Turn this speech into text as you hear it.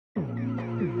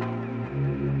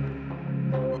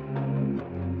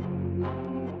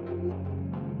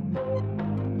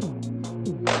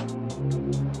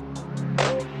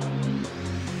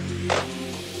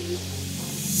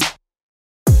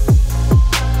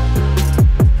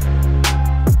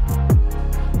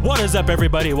What is up,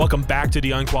 everybody? Welcome back to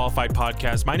the Unqualified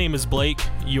Podcast. My name is Blake,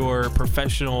 your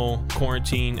professional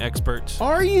quarantine expert.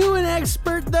 Are you an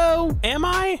expert, though? Am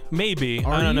I? Maybe.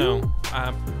 Are I don't you? know.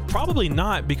 Probably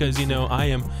not, because, you know, I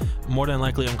am more than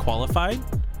likely unqualified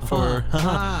for...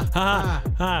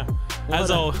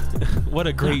 What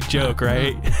a great joke,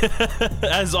 right?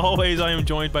 As always, I am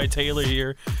joined by Taylor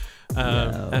here.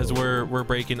 As we're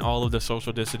breaking all of the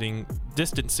social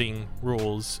distancing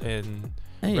rules and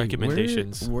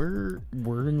recommendations. We're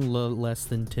in less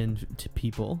than 10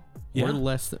 people. Yeah. We're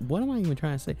less than, what am I even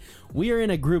trying to say? We are in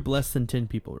a group less than 10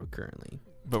 people currently.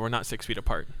 But we're not 6 feet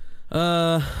apart.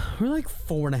 We're like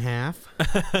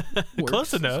 4.5.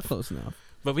 Close enough. Close enough.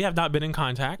 But we have not been in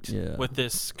contact Yeah. with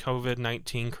this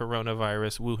COVID-19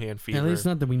 coronavirus Wuhan fever. At least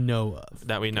not that we know of.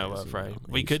 That we know of, right?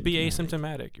 We could be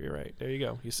asymptomatic. You're right. There you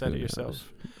go. You said it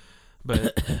yourself.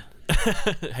 But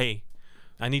hey,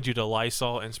 I need you to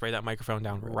Lysol and spray that microphone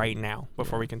down right now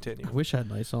before we continue. I wish I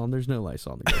had Lysol, and there's no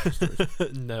Lysol in the grocery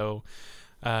stores. No.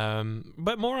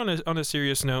 But more on a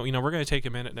serious note, you know, we're going to take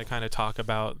a minute to kind of talk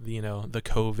about, you know, the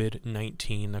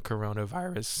COVID-19, the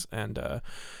coronavirus, and what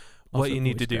Also, you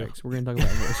need to voice do. cracks. We're going to talk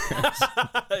about voice cracks.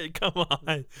 Come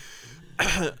on.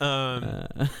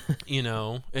 You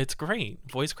know, it's great.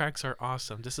 Voice cracks are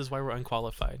awesome. This is why we're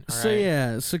unqualified. All So right?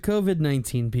 yeah, so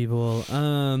COVID-19 people.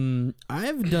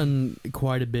 I've done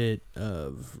quite a bit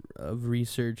of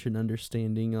research and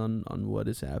understanding on what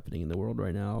is happening in the world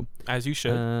right now. As you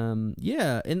should.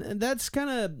 Yeah, and that's kind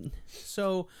of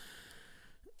so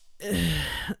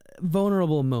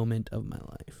vulnerable moment of my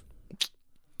life.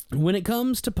 When it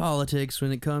comes to politics,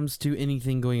 when it comes to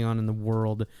anything going on in the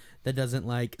world that doesn't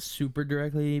like super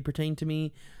directly pertain to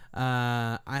me,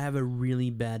 I have a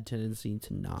really bad tendency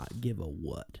to not give a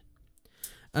what.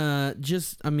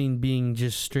 Being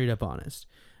just straight up honest.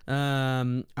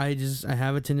 I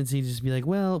have a tendency to just be like,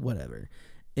 well, whatever,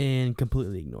 and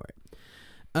completely ignore it.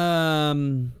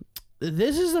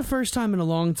 This is the first time in a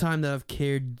long time that I've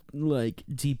cared like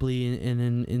deeply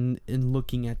in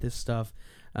looking at this stuff.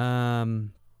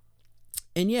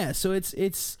 And yeah, so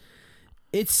it's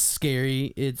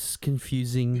scary, it's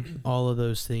confusing, all of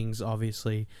those things,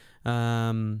 obviously.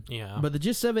 Yeah. But the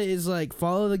gist of it is like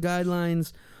follow the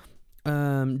guidelines.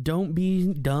 Don't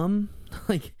be dumb.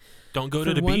 Like, Don't go to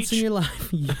for the once beach. in your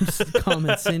life, use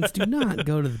common sense. Do not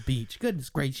go to the beach. Goodness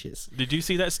gracious. Did you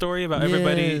see that story about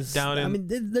everybody Yes. down in... I mean,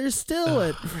 there's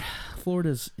still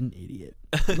Florida's an idiot.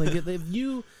 Like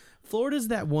Florida's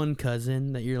that one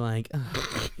cousin that you're like,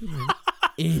 oh, you're an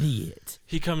idiot.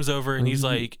 He comes over and he's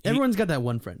like... Everyone's got that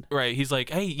one friend. Right. He's like,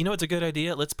 hey, you know what's a good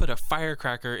idea? Let's put a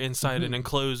firecracker inside an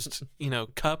enclosed, you know,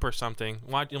 cup or something.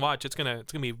 Watch. It's gonna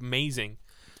be amazing.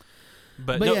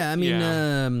 But no, yeah, I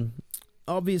mean,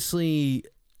 obviously,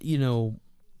 you know,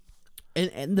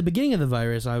 in the beginning of the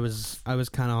virus, I was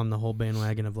kind of on the whole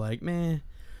bandwagon of like, meh,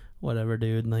 whatever,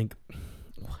 dude. Like,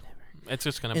 whatever. It's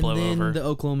just gonna And blow then over. the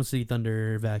Oklahoma City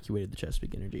Thunder evacuated the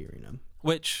Chesapeake Energy Arena.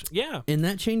 Which, yeah. And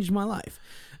that changed my life.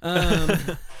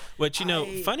 Which, you know,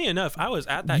 funny enough, I was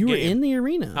at that You game. were in the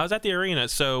arena. I was at the arena.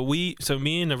 So me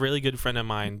and a really good friend of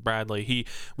mine, Bradley,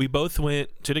 we both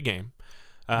went to the game.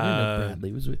 I didn't know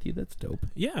Bradley was with you. That's dope.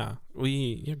 Yeah,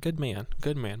 you're good man.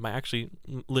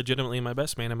 Legitimately my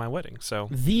best man in my wedding. So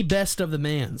The best of the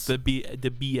mans. the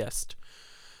best.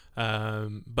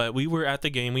 But we were at the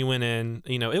game. We went in.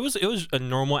 You know, it was a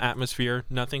normal atmosphere.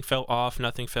 Nothing felt off.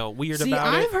 Nothing felt weird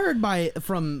about it. I've heard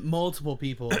from multiple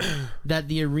people that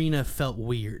the arena felt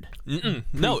weird.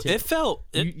 No, too. it felt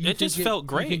it just felt You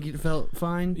great. think it felt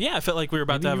fine? Yeah, it felt like we were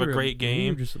about to have a great Maybe you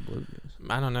game. were just oblivious.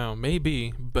 I don't know,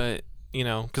 maybe, but you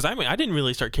know, because I didn't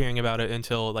really start caring about it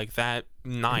until like that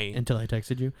night. Until I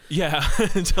texted you. Yeah,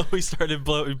 until we started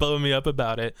blowing me up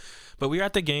about it. But we were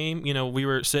at the game, you know, we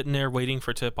were sitting there waiting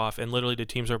for tip-off, and literally the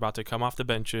teams were about to come off the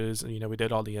benches. And, you know, we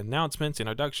did all the announcements,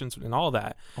 introductions, and all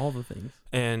that. All the things.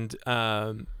 And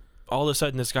all of a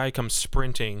sudden, this guy comes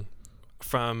sprinting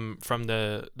from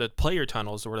the player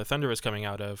tunnels where the Thunder was coming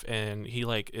out of, and he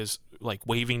is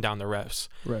waving down the refs.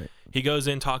 Right. He goes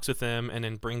in, talks with them, and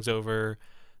then brings over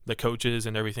the coaches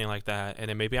and everything like that. And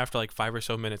then maybe after like 5 or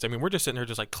so minutes, I mean, we're just sitting there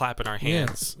just like clapping our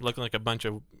hands, looking like a bunch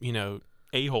of, you know,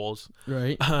 a-holes.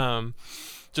 Right.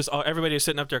 Everybody is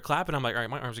sitting up there clapping. I'm like, all right,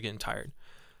 my arms are getting tired.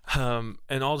 And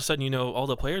all of a sudden, you know, all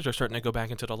the players are starting to go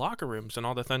back into the locker rooms, and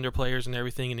all the Thunder players and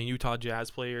everything, and the Utah Jazz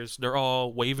players, they're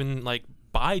all waving like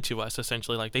bye to us,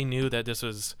 essentially. Like they knew that this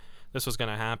was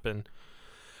going to happen.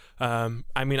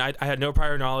 I mean, I had no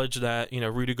prior knowledge that, you know,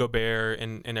 Rudy Gobert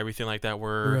and everything like that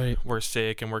were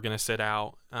sick and were going to sit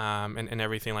out, and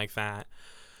everything like that.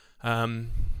 And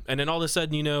then all of a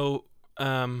sudden, you know,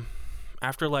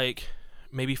 after like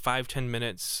maybe 5-10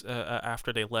 minutes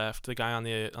after they left. The guy on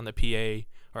the PA,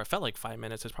 or it felt like 5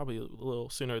 minutes. It's probably a little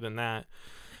sooner than that.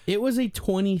 It was a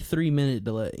 23-minute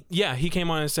delay. Yeah, he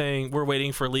came on and saying, we're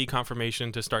waiting for league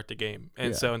confirmation to start the game.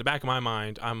 And so in the back of my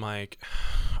mind, I'm like,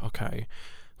 okay,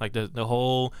 like the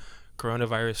whole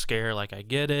coronavirus scare, like I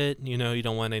get it. You know, you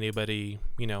don't want anybody,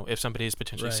 you know, if somebody is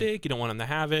potentially sick, you don't want them to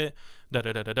have it,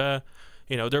 da-da-da-da-da.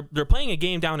 You know, they're playing a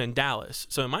game down in Dallas.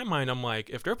 So in my mind, I'm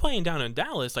like, if they're playing down in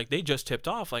Dallas, like they just tipped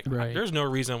off, like there's no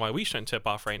reason why we shouldn't tip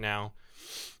off right now.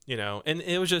 You know, and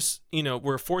it was just, you know,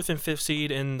 we're 4th and 5th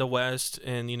seed in the West,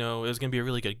 and, you know, it was going to be a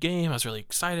really good game. I was really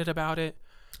excited about it.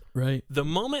 Right. The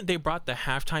moment they brought the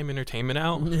halftime entertainment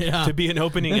out to be an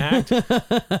opening act,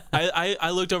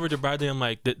 I looked over to Bradley. I'm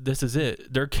like, this is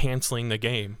it. They're canceling the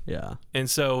game. Yeah. And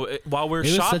so while we're it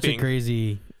was shopping. such a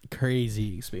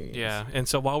crazy experience. Yeah. And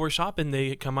so while we're shopping,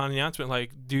 they come on the announcement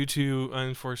like, due to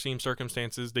unforeseen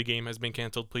circumstances, the game has been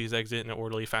canceled. Please exit in an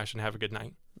orderly fashion. Have a good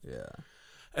night. Yeah.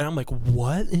 And I'm like,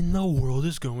 what in the world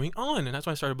is going on? And that's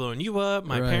when I started blowing you up,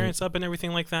 my parents up, and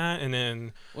everything like that. And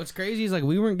then what's crazy is like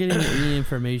we weren't getting any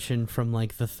information from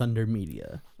like the Thunder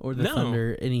media or the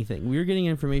Thunder anything. We were getting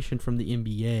information from the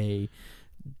NBA,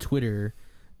 Twitter,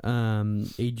 Adrian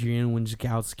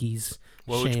Wojnarowski's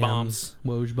Woj bombs,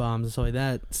 and stuff like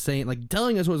that, saying like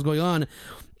telling us what was going on.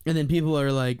 And then people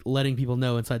are like letting people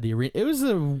know inside the arena. It was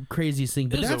the craziest thing.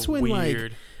 But that's when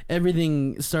like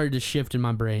everything started to shift in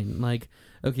my brain. Like,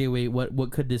 okay, wait,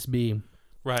 what could this be?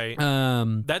 Right.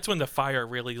 That's when the fire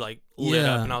really like lit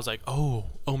up, and I was like, oh,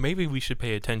 maybe we should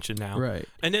pay attention now. Right.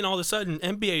 And then all of a sudden,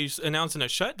 NBA's announcing a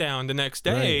shutdown the next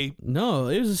day. Right. No,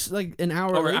 it was like an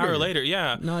hour later. An hour later,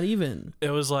 yeah. Not even. It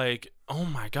was like, oh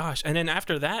my gosh. And then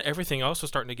after that, everything else was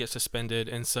starting to get suspended,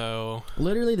 and so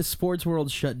literally the sports world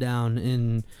shut down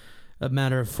in a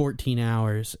matter of 14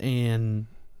 hours, and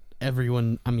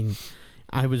everyone, I mean,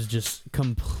 I was just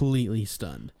completely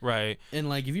stunned. Right. And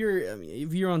like if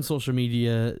you're on social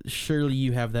media, surely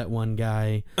you have that one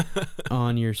guy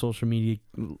on your social media,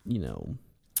 you know,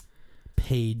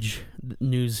 page,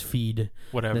 news feed,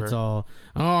 whatever. That's all.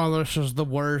 Oh, this is the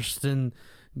worst, and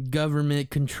government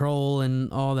control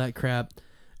and all that crap.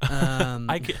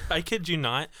 I kid you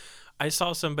not. I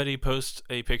saw somebody post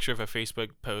a picture of a Facebook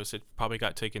post. It probably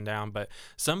got taken down, but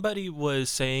somebody was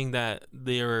saying that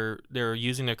they're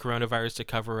using the coronavirus to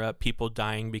cover up people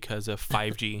dying because of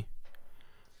 5G.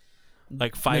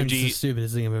 Like 5G, that's the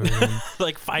stupidest thing I've ever done.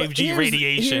 Like 5G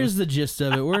radiation. Here's the gist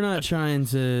of it. We're not trying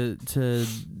to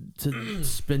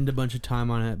spend a bunch of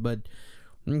time on it, but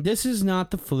this is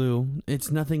not the flu. It's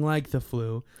nothing like the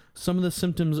flu. Some of the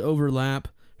symptoms overlap,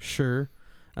 sure.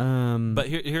 But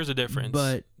here's the difference.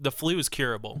 But the flu is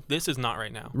curable. This is not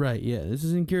right now. Right, yeah. This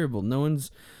is incurable. No one's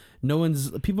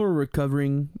people are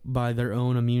recovering by their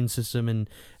own immune system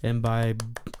and by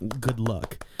good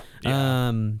luck.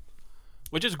 Yeah.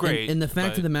 Which is great. And the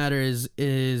fact of the matter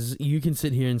is you can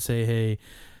sit here and say, hey,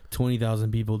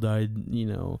 20,000 people died, you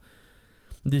know,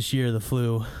 this year of the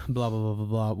flu, blah blah blah blah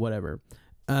blah, whatever.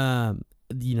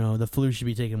 You know, the flu should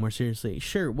be taken more seriously.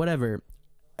 Sure, whatever.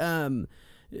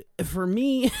 For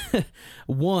me,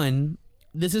 one,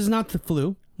 this is not the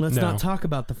flu. Let's not talk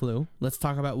about the flu. Let's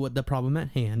talk about what the problem at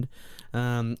hand.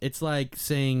 It's like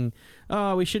saying,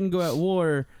 oh, we shouldn't go at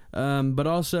war, but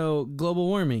also global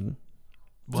warming.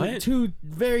 What? Like two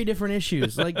very different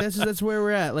issues. Like that's where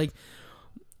we're at. Like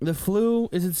the flu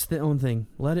is its own thing.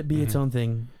 Let it be its own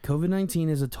thing. COVID-19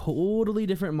 is a totally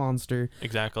different monster.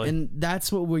 Exactly. And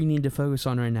that's what we need to focus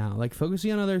on right now. Like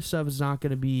focusing on other stuff is not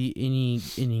going to be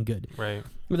any good. Right.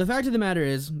 But the fact of the matter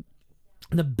is,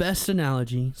 the best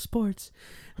analogy, sports,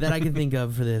 that I can think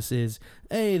of for this is,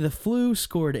 hey, the flu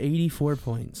scored 84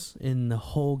 points in the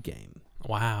whole game.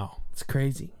 Wow. It's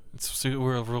crazy. It's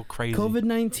real crazy.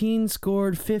 COVID-19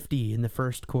 scored 50 in the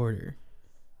first quarter.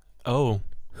 Oh.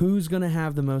 Who's going to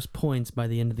have the most points by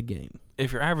the end of the game?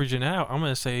 If you're averaging out, I'm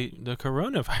going to say the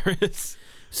coronavirus.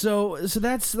 So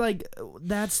that's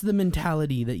the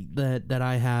mentality that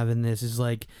I have in this is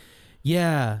like,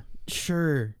 yeah,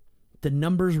 sure, the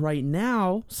numbers right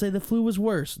now say the flu was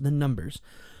worse than numbers,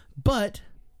 but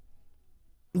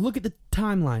look at the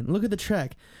timeline, look at the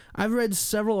trek. I've read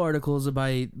several articles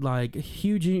by like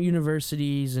huge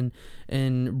universities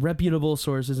and reputable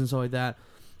sources and stuff like that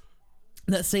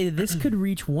say that this could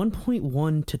reach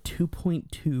 1.1 to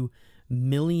 2.2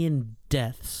 million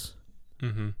deaths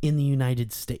in the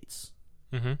United States.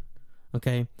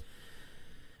 Okay.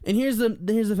 And here's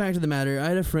the fact of the matter. I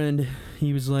had a friend,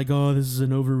 he was like, oh, this is an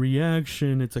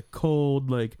overreaction. It's a cold.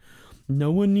 Like,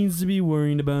 no one needs to be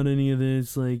worrying about any of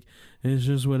this. Like, it's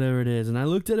just whatever it is. And I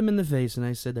looked at him in the face and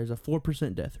I said, there's a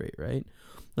 4% death rate, right?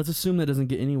 Let's assume that doesn't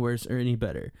get any worse or any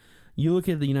better. You look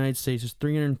at the United States, there's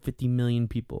 350 million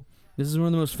people. This is one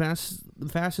of the most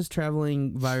fastest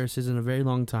traveling viruses in a very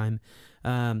long time.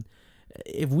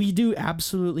 If we do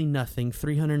absolutely nothing,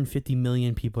 350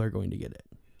 million people are going to get it.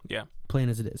 Yeah. Plain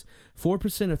as it is.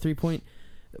 4% of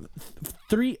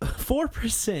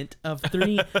 4% of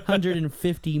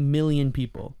 350 million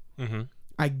people. Mm-hmm.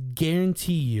 I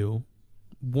guarantee you,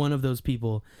 one of those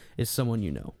people is someone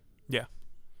you know. Yeah.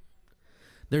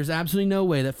 There's absolutely no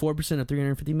way that 4% of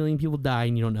 350 million people die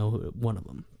and you don't know one of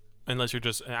them. Unless you're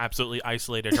just an absolutely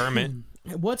isolated hermit.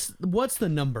 What's the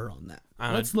number on that?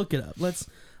 Let's look it up. Let's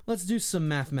do some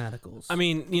mathematicals. I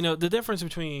mean, the difference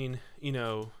between,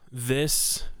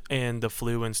 this and the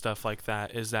flu and stuff like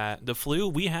that is that the flu,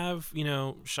 we have,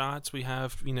 shots, we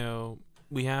have,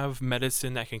 we have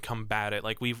medicine that can combat it.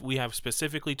 Like we have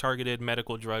specifically targeted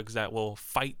medical drugs that will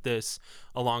fight this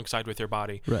alongside with your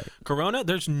body. Right. Corona,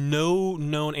 there's no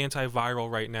known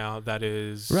antiviral right now that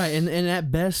is right, and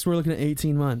at best we're looking at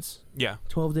 18 months. Yeah.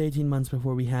 12 to 18 months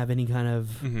before we have any kind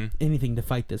of anything to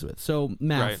fight this with. So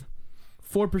math,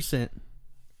 4%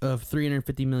 of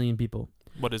 350 million people.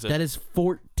 What is it? That is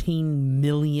 14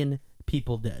 million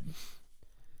people dead.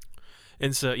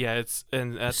 And so that's a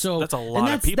lot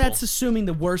and of people. That's assuming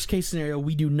the worst case scenario.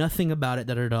 We do nothing about it.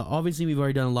 Obviously, we've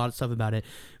already done a lot of stuff about it.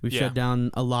 We've shut down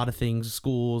a lot of things,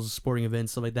 schools, sporting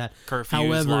events, stuff like that. Curfews,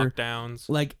 however, lockdowns.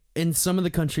 Like, and some of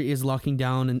the country is locking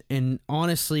down, and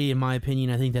honestly, in my opinion,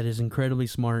 I think that is incredibly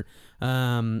smart.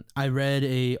 I read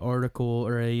a article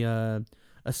or a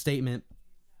statement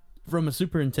from a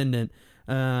superintendent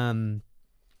of,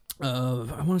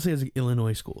 I want to say it was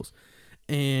Illinois schools,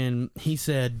 and he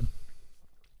said,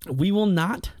 we will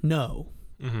not know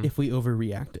if we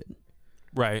overreacted.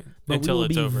 Right. But until we will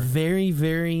it's be over. very,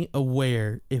 very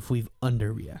aware if we've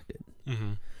underreacted.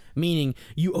 Mm-hmm. Meaning,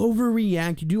 you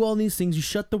overreact, you do all these things, you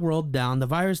shut the world down, the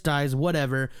virus dies,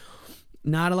 whatever.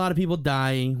 Not a lot of people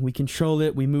die. We control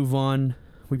it. We move on.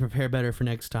 We prepare better for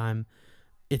next time.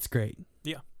 It's great.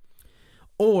 Yeah.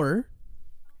 Or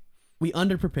we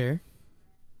underprepare.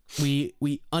 We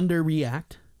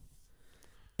underreact.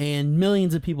 And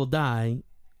millions of people die.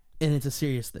 And it's a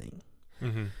serious thing.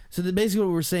 Mm-hmm. So basically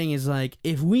what we're saying is, like,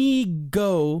 if we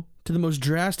go to the most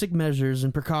drastic measures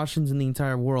and precautions in the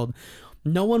entire world,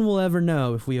 no one will ever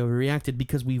know if we overreacted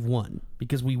because we've won.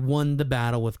 Because we won the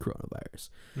battle with coronavirus.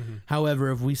 Mm-hmm. However,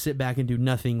 if we sit back and do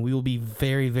nothing, we will be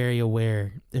very, very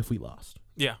aware if we lost.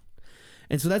 Yeah.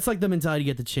 And so that's like the mentality you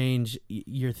get to change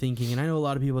your thinking. And I know a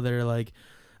lot of people that are like,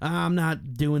 I'm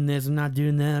not doing this, I'm not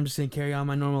doing that, I'm just going to carry on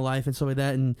my normal life and stuff like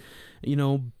that. And,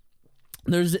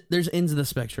 there's ends of the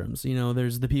spectrums.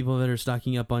 There's the people that are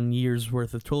stocking up on years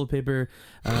worth of toilet paper,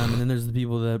 and then there's the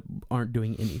people that aren't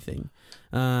doing anything.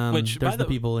 There's the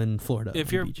people in Florida.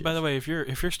 By the way, if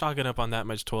you're stocking up on that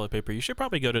much toilet paper, you should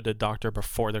probably go to the doctor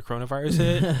before the coronavirus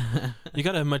hit. You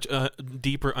got a much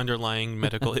deeper underlying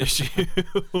medical issue.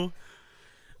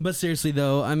 But seriously,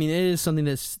 though, I mean, it is something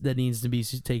that needs to be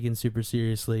taken super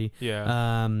seriously.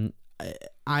 Yeah.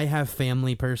 I have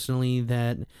family personally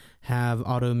that have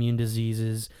autoimmune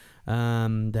diseases,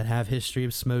 that have history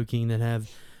of smoking, that have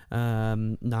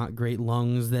not great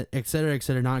lungs, that et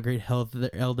cetera, not great health.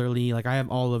 They're elderly. Like, I have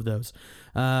all of those,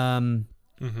 and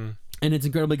it's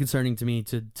incredibly concerning to me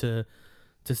to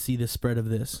see the spread of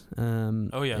this.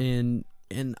 Oh yeah.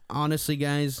 And honestly,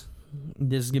 guys,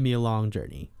 this is gonna be a long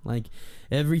journey. Like,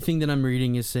 everything that I'm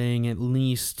reading is saying at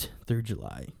least through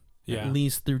July. Yeah. At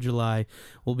least through July,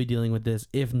 we'll be dealing with this,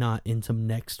 if not into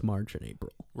next March and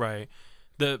April. Right.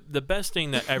 The best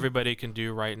thing that everybody can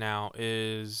do right now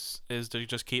is to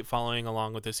just keep following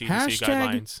along with the CDC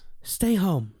guidelines. Stay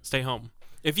home. Stay home.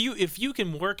 If you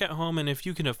can work at home and if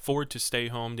you can afford to stay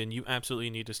home, then you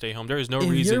absolutely need to stay home. There is no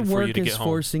reason for you to get home. If your work is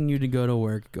forcing you to go to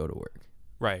work, go to work.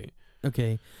 Right.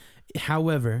 Okay.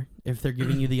 However, if they're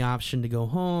giving you the option to go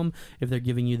home, if they're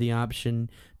giving you the option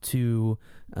to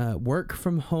work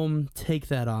from home, take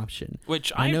that option.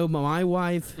 Which I know my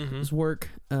wife's work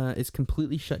is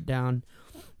completely shut down.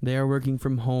 They are working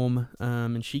from home,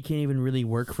 and she can't even really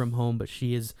work from home, but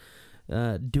she is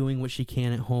doing what she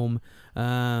can at home.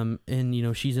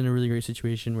 And she's in a really great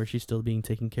situation where she's still being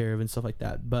taken care of and stuff like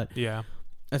that. But yeah.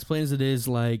 As plain as it is,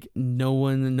 like, no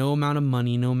amount of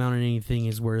money, no amount of anything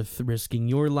is worth risking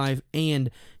your life. And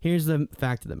here's the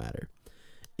fact of the matter,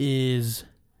 is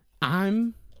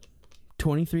I'm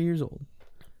 23 years old,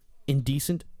 in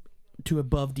decent to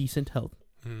above decent health.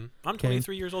 Mm-hmm. I'm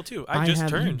 23 years old too. I just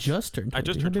turned 23.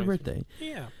 Happy birthday.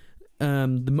 Yeah.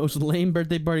 The most lame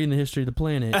birthday party in the history of the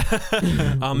planet.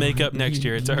 I'll make up next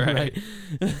year. It's all right.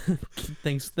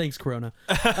 Thanks, Corona.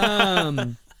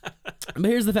 But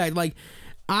here's the fact, like,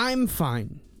 I'm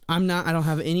fine. I don't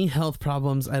have any health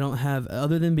problems. I don't have,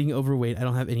 other than being overweight, I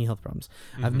don't have any health problems.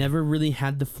 I've never really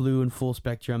had the flu in full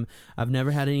spectrum. I've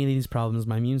never had any of these problems.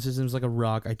 My immune system's like a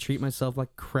rock. I treat myself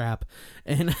like crap,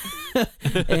 and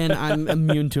and I'm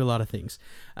immune to a lot of things.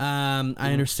 I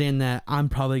understand that I'm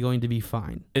probably going to be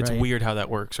fine. It's right? weird how that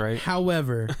works, right?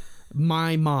 However,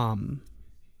 my mom,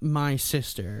 my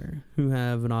sister, who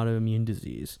have an autoimmune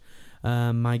disease,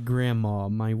 my grandma,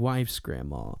 my wife's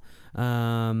grandma,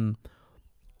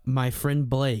 my friend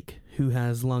Blake, who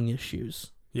has lung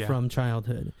issues from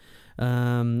childhood,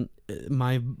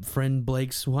 my friend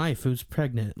Blake's wife, who's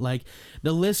pregnant. Like,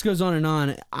 the list goes on and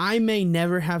on. I may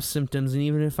never have symptoms, and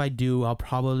even if I do, I'll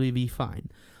probably be fine.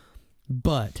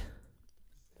 But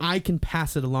I can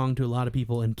pass it along to a lot of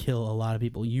people and kill a lot of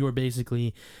people. You are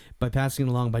basically, by passing it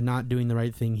along, by not doing the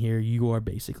right thing here, you are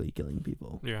basically killing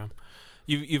people. Yeah.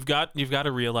 You've got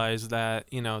to realize that,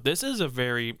 you know, this is a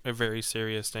very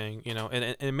serious thing, you know,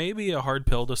 and it may be a hard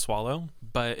pill to swallow,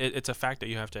 but it's a fact that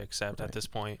you have to accept at this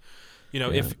point. You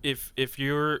know, if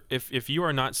you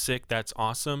are not sick, that's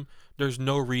awesome. There's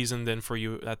no reason then for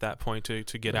you at that point to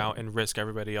get out and risk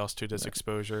everybody else to this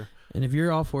exposure. And if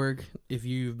you're off work, if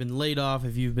you've been laid off,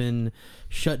 if you've been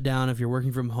shut down, if you're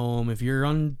working from home, if you're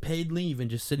on paid leave and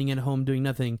just sitting at home doing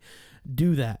nothing,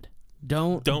 do that.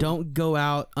 Don't go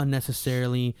out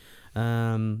unnecessarily.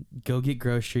 Go get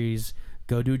groceries.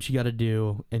 Go do what you got to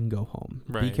do and go home.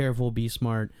 Right. Be careful. Be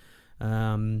smart.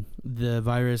 The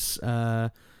virus,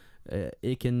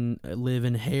 it can live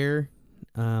in hair,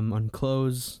 on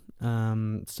clothes,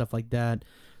 stuff like that.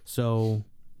 So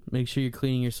make sure you're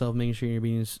cleaning yourself. Making sure you're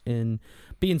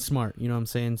being smart. You know what I'm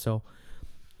saying? So,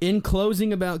 in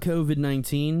closing about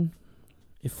COVID-19,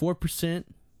 if 4%.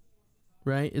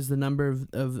 Right, is the number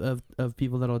of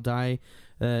people that'll die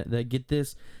that get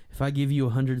this. If I give you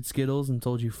 100 Skittles and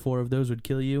told you 4 of those would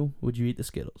kill you, would you eat the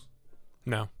Skittles?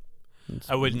 No,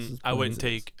 I wouldn't. I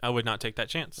would not take that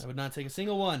chance. I would not take a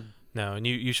single one. No, and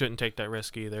you shouldn't take that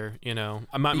risk either. You know,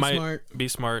 Be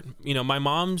smart. You know, my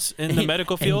mom's in the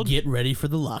medical field. And get ready for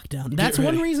the lockdown. That's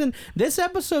one reason this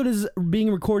episode is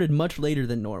being recorded much later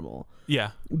than normal.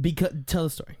 Yeah. Because tell the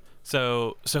story.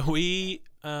 So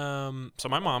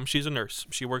my mom, she's a nurse.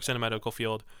 She works in a medical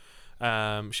field.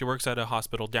 She works at a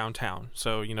hospital downtown.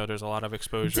 So, you know, there's a lot of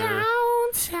exposure.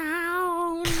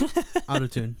 Downtown.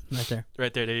 Auto-tune. Right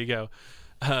there. There you go.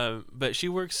 But she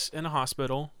works in a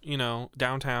hospital, you know,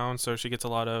 downtown. So she gets a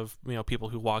lot of, you know, people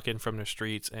who walk in from the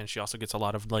streets. And she also gets a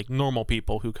lot of, like, normal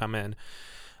people who come in.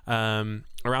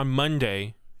 Around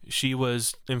Monday, she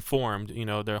was informed, you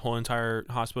know, the whole entire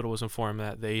hospital was informed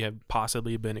that they had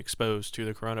possibly been exposed to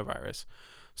the coronavirus.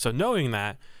 So knowing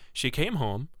that, she came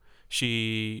home,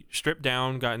 she stripped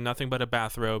down, got nothing but a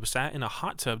bathrobe, sat in a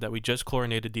hot tub that we just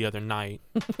chlorinated the other night,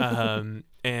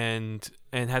 and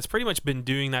has pretty much been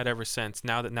doing that ever since.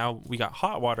 Now we got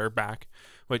hot water back,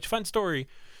 which, fun story,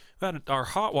 our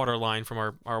hot water line from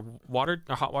our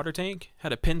hot water tank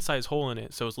had a pin-sized hole in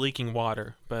it, so it was leaking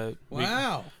water. But we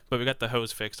got the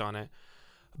hose fixed on it.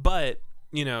 But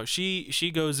you know,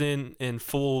 she goes in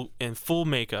full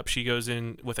makeup. She goes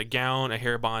in with a gown, a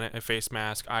hair bonnet, a face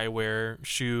mask, eyewear,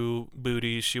 shoe,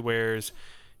 booties. She wears,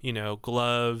 you know,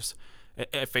 gloves,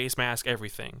 a face mask,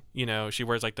 everything. You know, she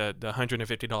wears like the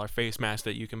 $150 face mask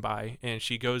that you can buy. And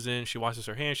she goes in, she washes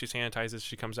her hands, she sanitizes.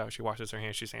 She comes out, she washes her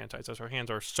hands, she sanitizes. Her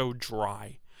hands are so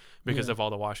dry because of all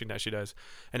the washing that she does.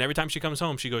 And every time she comes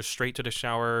home, she goes straight to the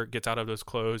shower, gets out of those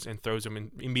clothes, and throws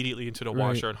them immediately into the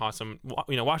washer and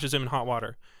washes them in hot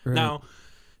water. Right. Now,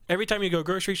 every time you go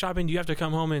grocery shopping, do you have to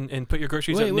come home and put your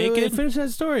groceries up naked? Wait, finish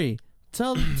that story.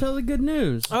 Tell the good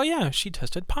news. Oh yeah, she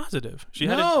tested positive. She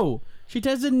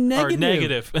tested negative. Or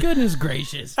negative. Goodness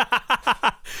gracious.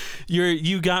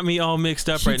 You got me all mixed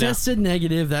up right now. She tested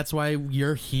negative. That's why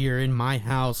you're here in my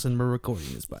house and we're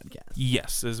recording this podcast.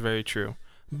 Yes, this is very true.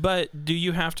 But do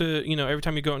you have to, you know, every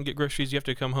time you go and get groceries, you have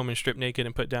to come home and strip naked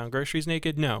and put down groceries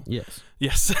naked? No. Yes.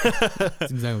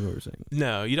 That's exactly what we're saying.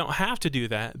 No, you don't have to do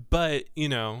that. But, you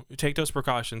know, take those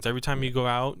precautions. Every time you go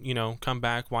out, you know, come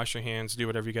back, wash your hands, do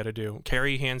whatever you got to do.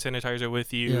 Carry hand sanitizer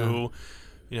with you. Yeah.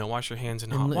 You know, wash your hands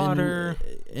in hot water.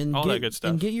 And all that good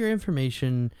stuff. And get your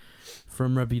information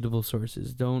from reputable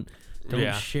sources. Don't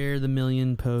share the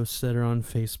million posts that are on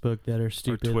Facebook that are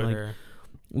stupid. Or Twitter. Like,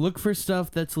 look for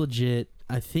stuff that's legit.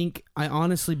 I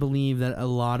honestly believe that a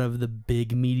lot of the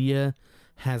big media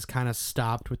has kind of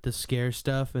stopped with the scare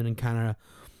stuff and kind of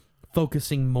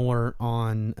focusing more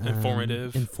on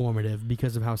informative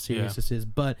because of how serious this is.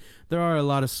 But there are a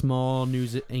lot of small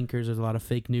news anchors. There's a lot of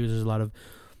fake news. There's a lot of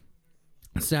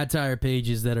satire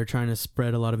pages that are trying to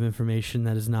spread a lot of information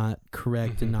that is not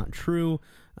correct and not true.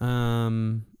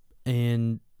 And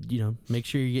make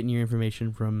sure you're getting your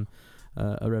information from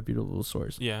a reputable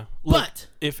source. Yeah. Look, But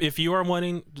if you are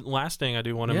wanting, last thing I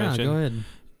do want to mention, go ahead.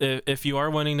 if you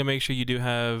are wanting to make sure you do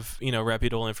have,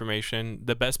 reputable information,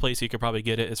 the best place you could probably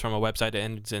get it is from a website that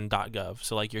ends in .gov.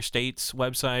 So like your state's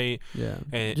website, Yeah.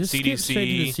 and Just skip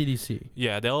straight to the CDC.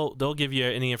 yeah, they'll give you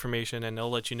any information and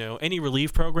they'll let you know any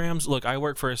relief programs. Look, I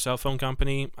work for a cell phone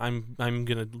company. I'm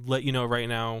gonna let you know right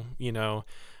now.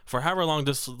 For however long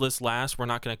this list lasts, we're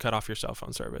not gonna cut off your cell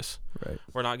phone service. Right.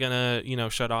 We're not gonna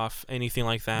shut off anything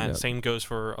like that. Yep. Same goes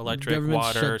for electric, Government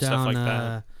water, shut stuff like down,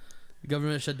 that. The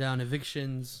government shut down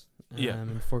evictions. Yeah.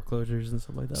 And foreclosures and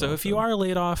stuff like that. So if also. you are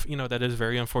laid off, that is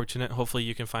very unfortunate. Hopefully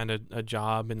you can find a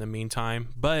job in the meantime.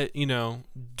 But,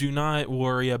 do not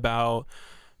worry about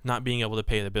not being able to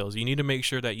pay the bills. You need to make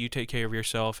sure that you take care of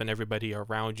yourself and everybody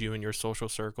around you in your social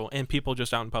circle and people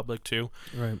just out in public too.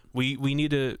 Right. We need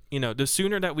to, the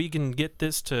sooner that we can get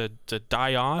this to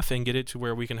die off and get it to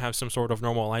where we can have some sort of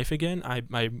normal life again,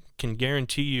 I can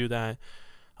guarantee you that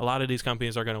a lot of these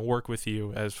companies are going to work with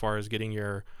you as far as getting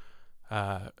your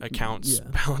accounts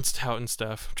balanced out and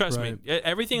stuff. Trust me,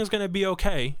 everything is going to be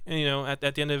okay. And,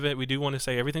 at the end of it, we do want to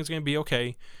say everything's going to be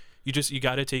okay. You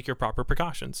got to take your proper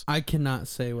precautions. I cannot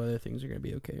say whether things are going to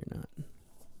be okay or not.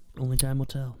 Only time will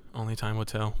tell. Only time will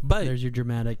tell. But there's your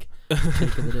dramatic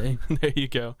take of the day. There you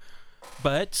go.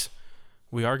 But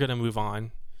we are going to move on.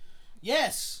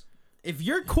 Yes. If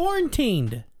you're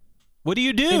quarantined, what do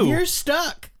you do? If you're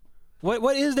stuck,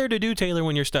 what is there to do, Taylor,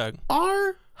 when you're stuck?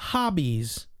 Are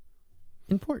hobbies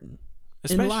important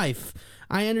in life?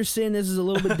 I understand this is a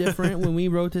little bit different. When we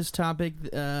wrote this topic,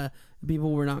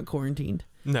 people were not quarantined.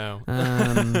 No.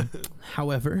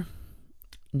 However,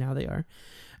 now they are.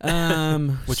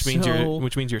 Which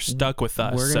means you're stuck with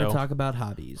us. We're gonna talk about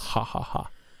hobbies. Ha ha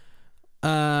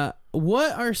ha.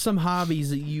 What are some hobbies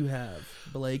that you have,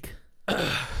 Blake?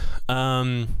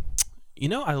 I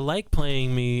like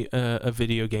playing me a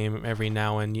video game every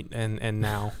now and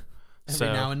now. Every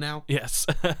now and now? Yes.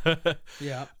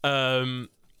 Yeah.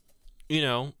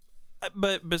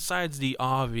 But besides the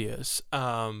obvious,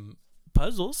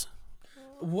 puzzles.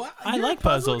 What? I like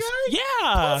puzzles. Guy?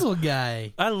 Yeah. Puzzle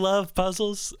guy. I love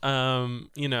puzzles. They're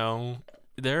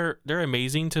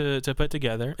amazing to put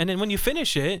together. And then when you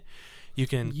finish it, you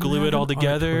can glue it all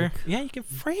together. Artwork. Yeah, you can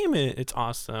frame it. It's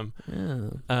awesome. Yeah.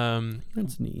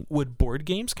 That's neat. Would board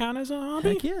games count as a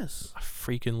hobby? Heck yes. I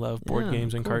freaking love board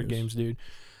games and card games, dude.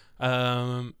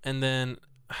 And then,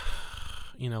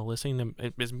 listening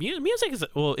to music is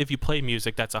if you play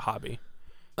music, that's a hobby.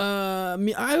 I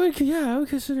would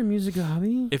consider music a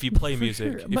hobby. If you play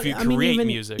music, sure. if you create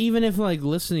music, even if like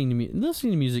listening to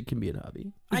music can be a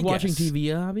hobby. Is watching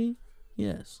TV a hobby?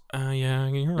 Yes. Yeah,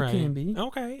 you're right. It can be.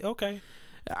 Okay.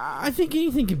 I think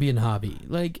anything can be a hobby.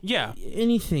 Like, yeah,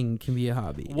 anything can be a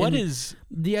hobby. What is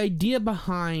the idea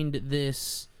behind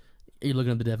this? Are you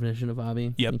looking at the definition of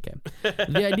hobby? Yep. Okay.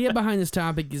 The idea behind this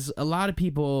topic is a lot of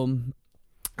people.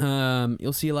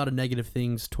 You'll see a lot of negative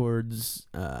things towards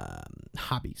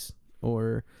hobbies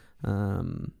or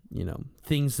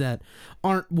things that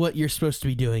aren't what you're supposed to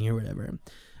be doing or whatever.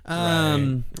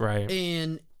 Right.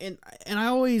 And I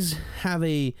always have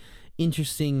a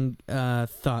interesting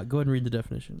thought. Go ahead and read the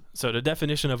definition. So the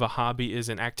definition of a hobby is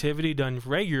an activity done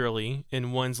regularly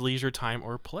in one's leisure time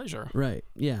or pleasure. Right.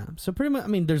 Yeah. So pretty much,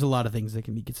 there's a lot of things that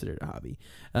can be considered a hobby.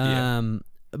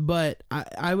 But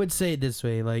I would say it this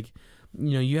way, like,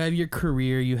 you have your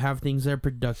career, you have things that are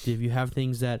productive, you have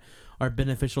things that are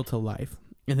beneficial to life.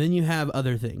 And then you have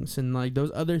other things. And like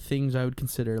those other things, I would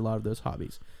consider a lot of those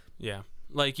hobbies. Yeah.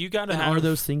 Like you got to have... Are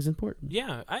those things important?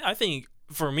 Yeah. I think,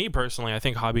 for me personally, I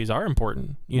think hobbies are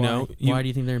important. Why do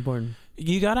you think they're important?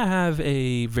 You got to have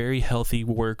a very healthy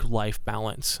work-life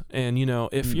balance. And,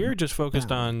 if you're just focused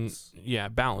balance.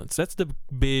 on... balance. That's the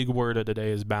big word of the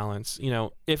day is balance.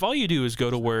 If all you do is go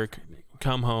to work,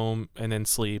 come home, and then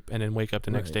sleep, and then wake up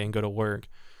the next day and go to work,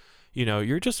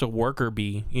 you're just a worker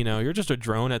bee. You're just a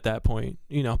drone at that point.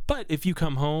 But if you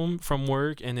come home from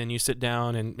work and then you sit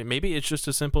down and maybe it's just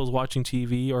as simple as watching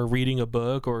TV or reading a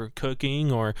book or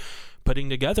cooking or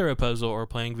putting together a puzzle or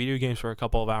playing video games for a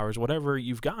couple of hours, whatever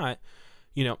you've got,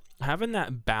 having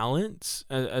that balance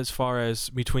as far as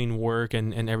between work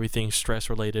and everything stress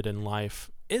related in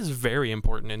life is very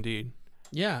important indeed.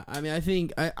 Yeah, I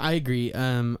think I agree.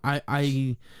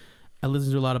 I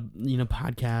listen to a lot of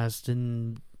podcasts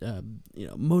and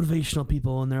motivational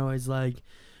people, and they're always like,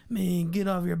 "Man, get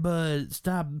off your butt,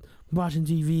 stop watching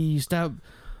TV, stop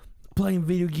playing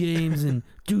video games, and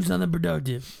do something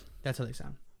productive." That's how they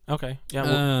sound. Okay, yeah.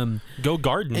 Well, go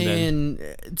garden and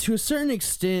then. To a certain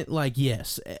extent, like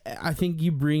yes, I think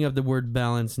you bring up the word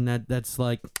balance, and that's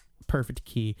like perfect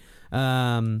key.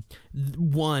 One,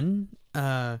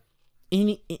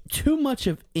 too much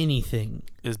of anything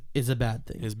is a bad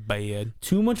thing. Is bad.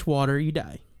 Too much water, you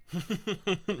die.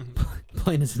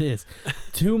 Plain as it is.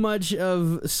 Too much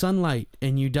of sunlight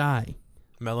and you die.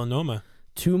 Melanoma.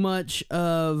 Too much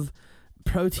of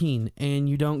protein and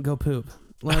you don't go poop.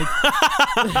 Like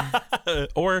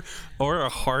or a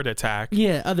heart attack.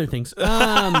 Yeah, other things.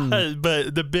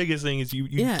 But the biggest thing is you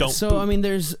don't so poop. I mean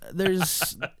there's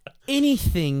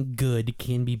anything good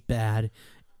can be bad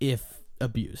if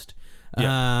abused.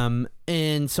 Yeah.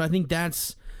 And so I think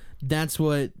that's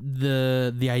what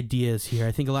the idea is here.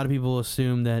 I think a lot of people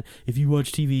assume that if you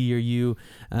watch TV or you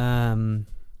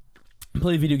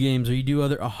play video games or you do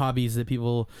other hobbies that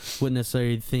people wouldn't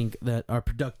necessarily think that are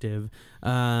productive,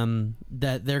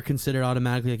 that they're considered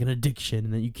automatically like an addiction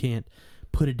and that you can't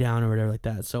put it down or whatever like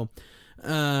that. So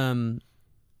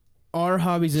are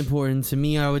hobbies important? To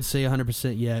me, I would say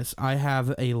 100% yes. I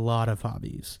have a lot of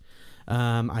hobbies.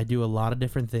 I do a lot of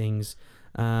different things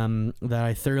that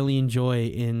I thoroughly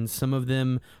enjoy, and some of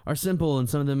them are simple and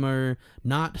some of them are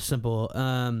not simple.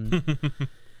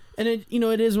 And it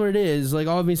is what it is. Like,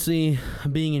 obviously,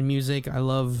 being in music, I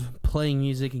love playing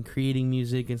music and creating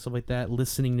music and stuff like that,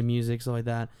 listening to music, stuff like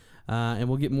that. And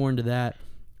we'll get more into that.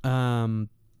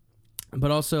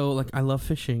 But also, like, I love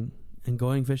fishing and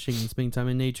going fishing and spending time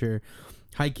in nature,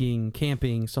 hiking,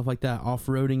 camping, stuff like that,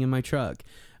 off-roading in my truck.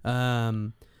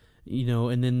 And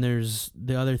then there's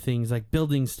the other things like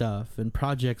building stuff and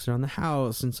projects around the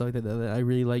house and stuff like that I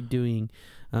really like doing.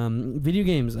 Video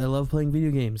games. I love playing video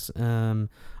games.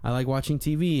 I like watching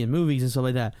TV and movies and stuff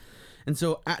like that. And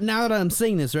so now that I'm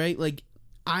saying this, right, like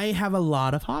I have a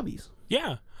lot of hobbies.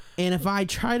 Yeah. And if I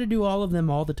try to do all of them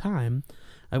all the time,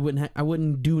 I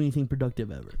wouldn't do anything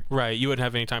productive ever. Right. You wouldn't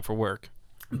have any time for work.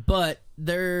 But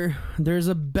there's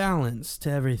a balance to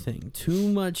everything. Too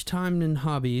much time in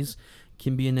hobbies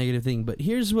can be a negative thing. But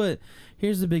here's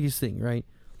the biggest thing, right?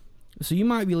 So you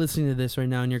might be listening to this right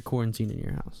now and you're quarantined in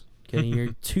your house. Okay, you're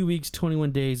 2 weeks,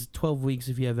 21 days, 12 weeks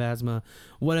if you have asthma,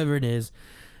 whatever it is.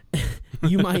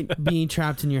 You might be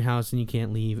trapped in your house and you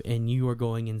can't leave and you are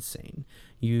going insane.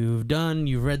 You've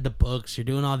read the books, you're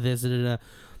doing all this.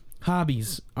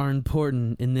 Hobbies are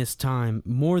important in this time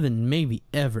more than maybe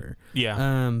ever.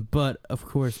 Yeah. But of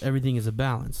course, everything is a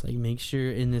balance. Like, make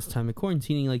sure in this time of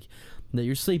quarantining, like, that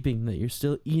you're sleeping, that you're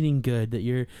still eating good, that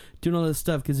you're doing all this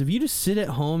stuff. Because if you just sit at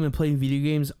home and play video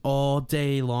games all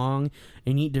day long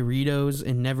and eat Doritos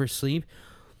and never sleep,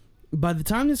 by the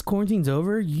time this quarantine's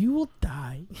over, you will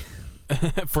die.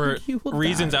 For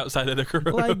reasons outside of the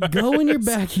coronavirus. Like, go in your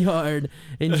backyard,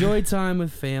 enjoy time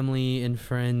with family and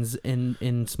friends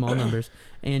in small numbers,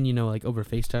 and like over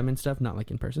FaceTime and stuff, not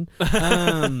like in person.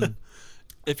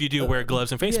 If you do wear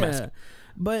gloves and face masks.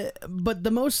 But one of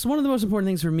the most important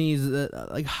things for me is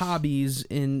like hobbies,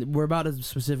 and we're about to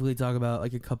specifically talk about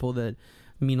like a couple that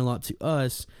mean a lot to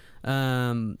us,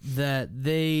 that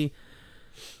they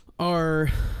are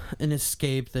an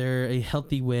escape. They're a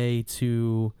healthy way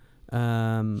to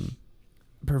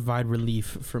provide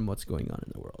relief from what's going on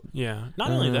in the world. Yeah.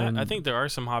 Not only that, I think there are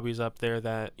some hobbies up there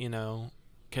that,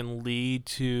 can lead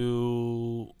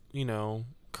to,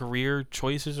 career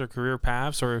choices or career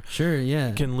paths, or sure,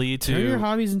 yeah, can lead to turn your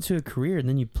hobbies into a career, and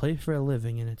then you play for a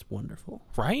living, and it's wonderful.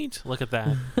 Right? Look at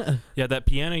that. Yeah, that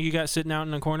piano you got sitting out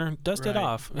in the corner, dust it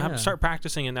off. Yeah. Start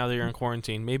practicing it now that you're in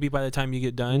quarantine. Maybe by the time you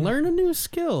get done, learn a new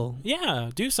skill.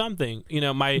 Yeah, do something.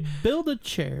 Build a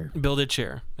chair. Build a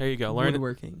chair. There you go.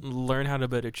 Learn how to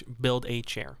build a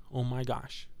chair. Oh my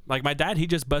gosh! Like my dad, he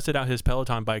just busted out his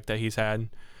Peloton bike that he's had.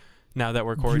 Now that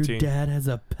we're quarantined. Your dad has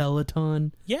a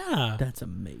Peloton? Yeah. That's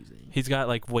amazing. He's got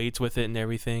like weights with it and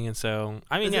everything, and so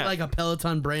is it like a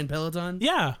Peloton brand Peloton?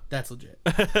 Yeah. That's legit.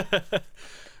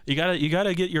 You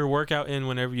gotta get your workout in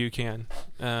whenever you can.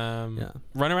 Run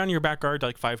around your backyard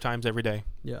like 5 times every day.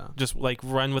 Yeah. Just like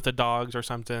run with the dogs or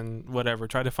something, whatever.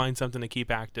 Try to find something to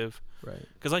keep active. Right.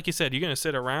 Because like you said, you're gonna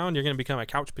sit around, you're gonna become a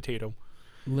couch potato.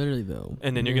 Literally though.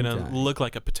 And then you're gonna look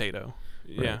like a potato.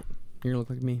 Right. Yeah. You're gonna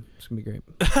look like me. It's gonna be great.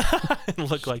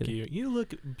 Look like you. You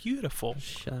look beautiful.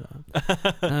 Shut up.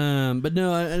 But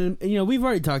no, and we've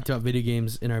already talked about video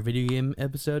games in our video game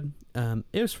episode.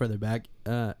 It was further back.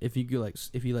 If you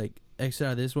exit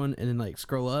out of this one and then like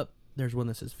scroll up, there's one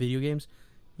that says video games.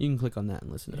 You can click on that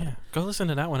and listen to that. Go listen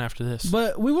to that one after this.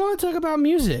 But we want to talk about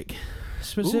music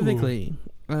specifically.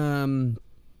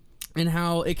 And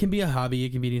how it can be a hobby,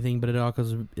 it can be anything, but it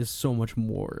also is so much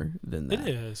more than that.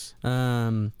 It is.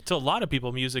 To a lot of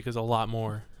people, music is a lot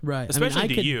more. Right. Especially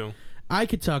to you. I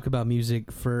could talk about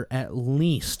music for at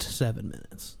least 7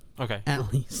 minutes. Okay.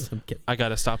 At least. I'm kidding. I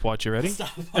got a stopwatch. You ready?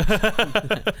 Stop.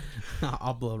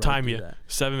 I'll blow right Time through you. that.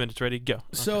 7 minutes. Ready? Go. Okay.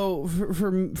 So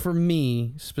for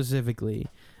me specifically,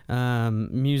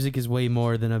 music is way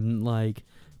more than like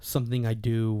something I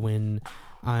do when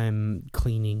I'm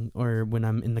cleaning or when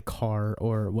I'm in the car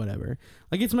or whatever.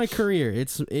 Like it's my career.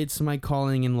 It's my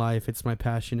calling in life. It's my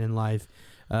passion in life.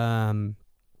 And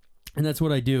that's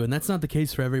what I do. And that's not the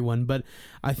case for everyone, but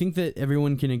I think that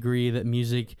everyone can agree that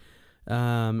music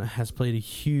has played a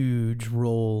huge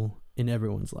role in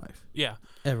everyone's life. Yeah.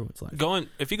 Everyone's life.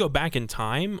 If you go back in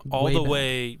time, all Way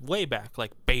the back. way back,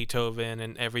 like Beethoven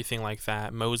and everything like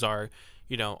that, Mozart,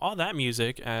 all that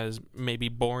music, as maybe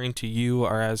boring to you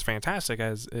or as fantastic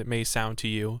as it may sound to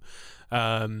you,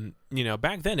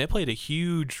 back then it played a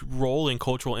huge role in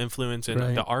cultural influence and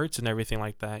Right. the arts and everything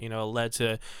like that. It led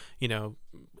to,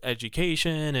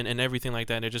 education and everything like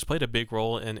that. And it just played a big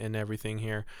role in everything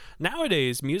here.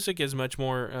 Nowadays, music is much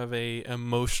more of a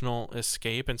emotional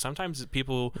escape, and sometimes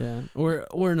people, Yeah,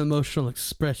 or an emotional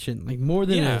expression, like more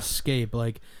than an Yeah. escape.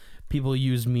 Like people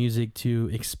use music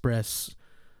to express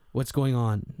what's going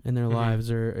on in their Mhm. lives,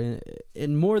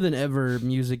 and more than ever,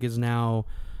 music is now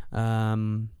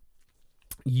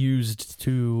used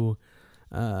to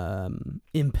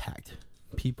impact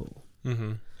people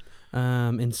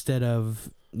instead of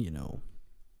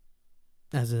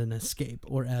as an escape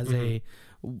or as a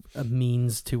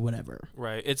means to whatever.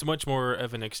 right? It's much more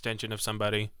of an extension of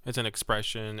somebody. It's an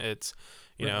expression. It's,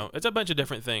 Right. it's a bunch of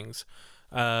different things.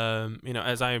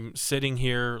 As I'm sitting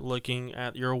here looking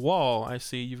at your wall, I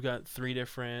see you've got 3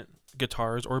 different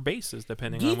guitars or basses,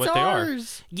 depending on what they are.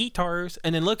 Guitars.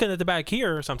 And then looking at the back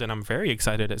here, something I'm very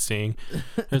excited at seeing.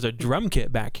 There's a drum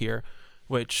kit back here,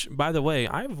 which, by the way,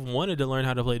 I've wanted to learn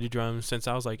how to play the drums since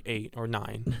I was like 8 or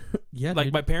 9. Yeah, Like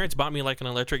dude. my parents bought me like an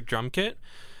electric drum kit,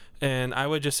 and I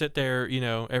would just sit there,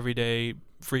 every day,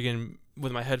 freaking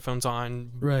with my headphones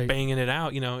on, Right. banging it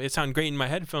out. It sounded great in my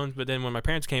headphones, but then when my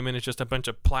parents came in, it's just a bunch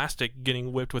of plastic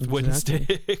getting whipped with wooden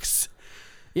Exactly. sticks.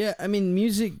 Yeah, I mean,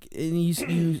 music, and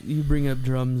you bring up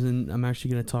drums, and I'm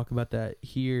actually going to talk about that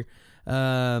here.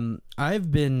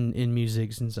 I've been in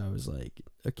music since I was, like,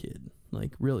 a kid,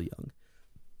 like, really young.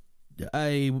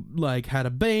 I, like, had a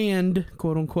band,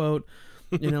 quote-unquote,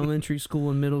 in elementary school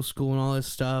and middle school and all this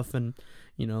stuff, and,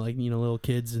 little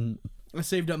kids, and I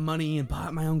saved up money and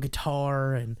bought my own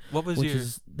guitar, and What was which your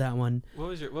is that one. what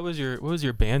was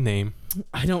your band name?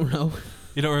 I don't know.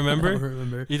 You don't remember? I don't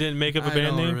remember. You didn't make up a I band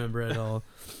don't name? remember at all.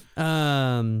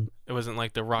 It wasn't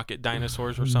like the Rocket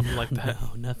Dinosaurs or something like that.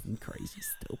 No, nothing crazy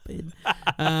stupid.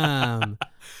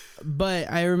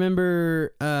 But I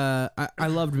remember I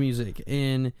loved music,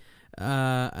 and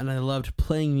I loved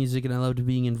playing music, and I loved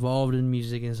being involved in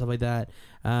music and stuff like that.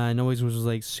 And always was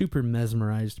like super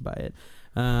mesmerized by it.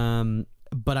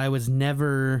 But I was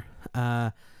never.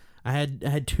 I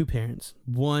had 2 parents.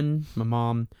 One, my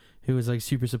mom, who was like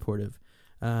super supportive,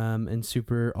 and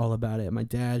super all about it. My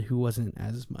dad, who wasn't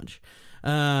as much.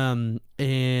 And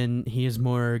he is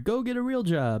more go get a real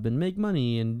job and make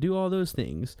money and do all those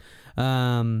things.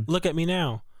 Look at me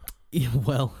now. Yeah,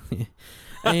 well,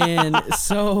 and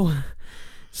so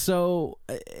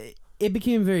it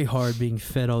became very hard being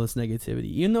fed all this negativity.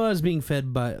 Even though I was being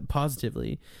fed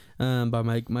positively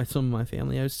by some of my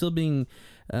family, I was still being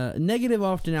negative.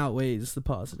 Often outweighs the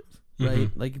positive, right?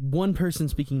 Mhm. Like one person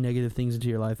speaking negative things into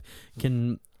your life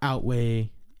can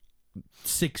outweigh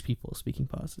 6 people speaking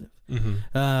positive.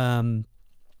 Mm-hmm.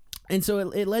 And so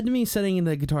it led to me setting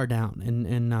the guitar down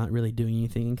and not really doing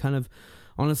anything, and kind of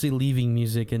honestly leaving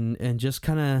music and just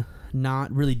kind of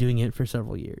not really doing it for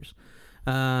several years.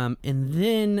 And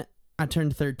then I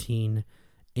turned 13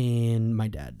 and my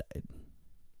dad died.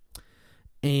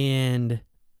 And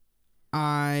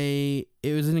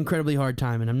it was an incredibly hard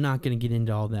time, and I'm not going to get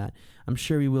into all that. I'm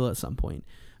sure we will at some point.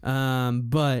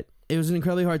 But it was an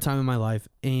incredibly hard time in my life,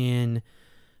 and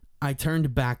I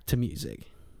turned back to music.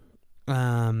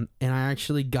 And I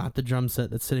actually got the drum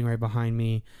set that's sitting right behind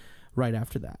me right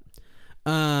after that.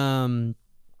 And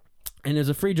it was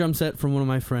a free drum set from one of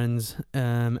my friends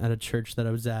at a church that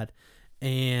I was at,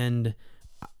 and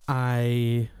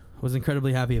I was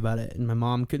incredibly happy about it, and my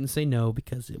mom couldn't say no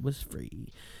because it was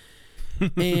free.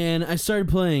 And I started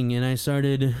playing, and I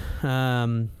started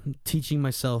teaching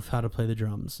myself how to play the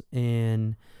drums,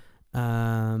 and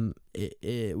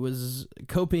it was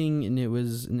coping, and it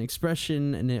was an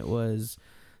expression, and it was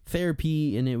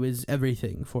therapy, and it was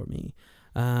everything for me.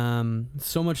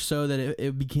 So much so that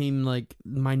it became like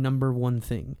my number one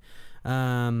thing.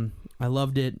 I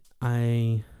loved it.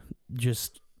 I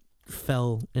just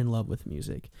fell in love with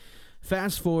music.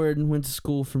 fast forward and went to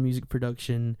school for music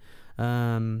production,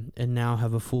 and now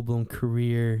have a full-blown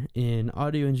career in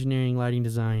audio engineering, lighting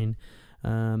design,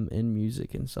 and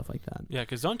music and stuff like that. Yeah,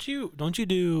 because don't you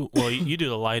do, well, you do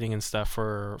the lighting and stuff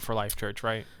for Life Church,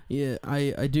 right? Yeah,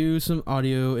 I do some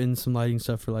audio and some lighting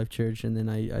stuff for Life Church, and then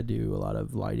I do a lot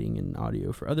of lighting and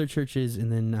audio for other churches,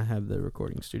 and then I have the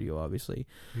recording studio, obviously.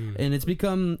 And it's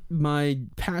become my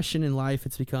passion in life.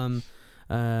 It's become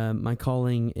my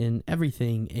calling in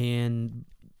everything, and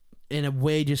in a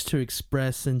way just to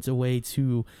express and a way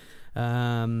to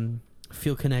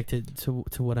feel connected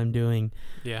to what I'm doing.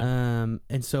 Yeah.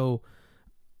 And so,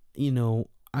 you know,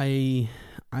 I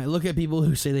look at people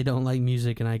who say they don't like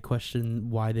music, and I question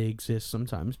why they exist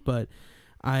sometimes. But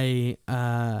I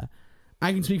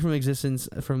can speak from existence,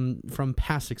 from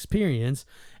past experience,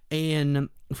 and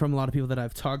from a lot of people that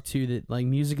I've talked to, that like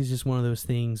music is just one of those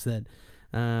things that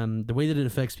the way that it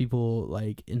affects people,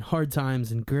 like in hard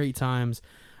times and great times,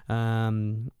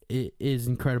 it is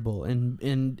incredible.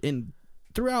 And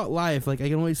throughout life, like I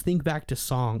can always think back to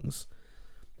songs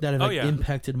that have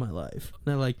impacted my life.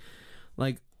 That like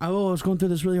I was going through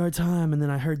this really hard time, and then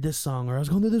I heard this song, or I was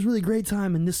going through this really great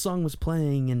time, and this song was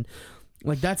playing, and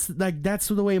that's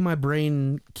the way my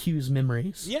brain cues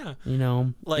memories. Yeah, you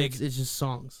know, like it's just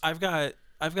songs. I've got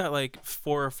like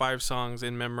 4 or 5 songs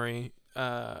in memory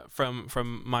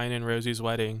from mine and Rosie's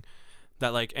wedding.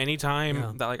 That like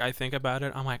anytime that like I think about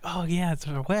it, I'm like, oh yeah, it's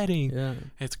her wedding. Yeah,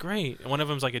 it's great. One of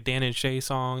them's like a Dan and Shay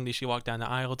song that she walked down the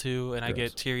aisle to, and I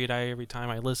get teary-eyed every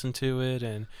time I listen to it.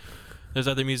 And there's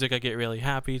other music I get really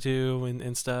happy to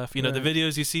and stuff. You know, the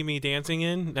videos you see me dancing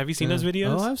in. Have you seen those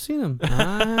videos? Oh, I've seen them.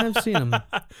 I've seen them.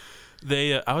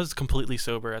 I was completely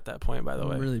sober at that point, by the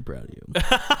way. I'm really proud of you.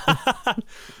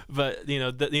 But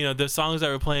the songs that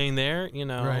were playing there,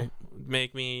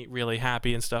 make me really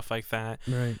happy and stuff like that.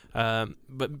 Right.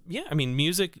 But yeah, I mean,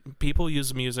 music. People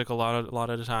use music a lot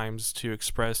of the times to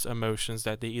express emotions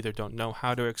that they either don't know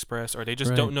how to express, or they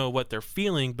just don't know what they're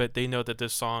feeling. But they know that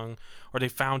this song, or they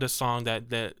found a song that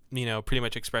pretty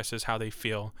much expresses how they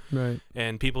feel. Right.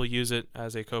 And people use it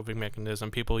as a coping mechanism.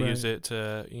 People use it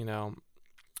to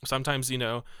sometimes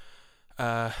to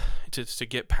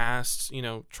get past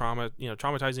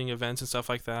traumatizing events and stuff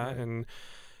like that. And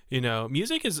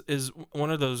music is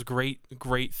one of those great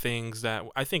things that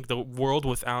I think the world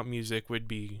without music would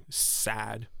be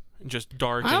sad, just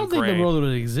dark and gray. I don't think the world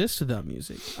would exist without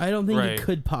music. I don't think it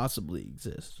could possibly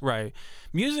exist. Right.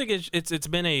 Music it's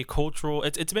been a cultural,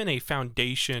 it's been a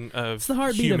foundation of it's the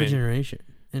heartbeat of a generation,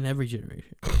 in every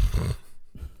generation.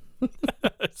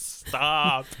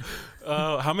 Stop.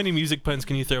 Oh, how many music puns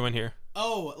can you throw in here?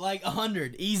 Oh, like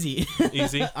 100. Easy.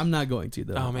 Easy? I'm not going to,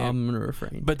 though. Oh, man. I'm going to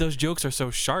refrain. But those jokes are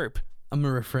so sharp. I'm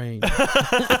going to refrain.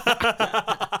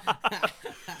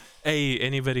 Hey,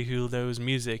 anybody who knows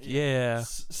music, yeah.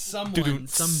 Some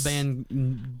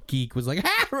band geek was like,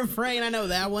 refrain, I know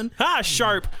that one.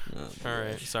 Sharp. All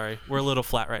right, sorry. We're a little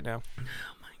flat right now. Oh,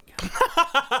 my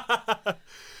God.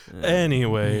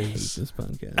 Anyways, I hate this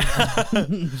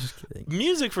podcast. Just kidding.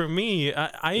 Music for me,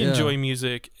 I enjoy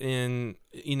music in,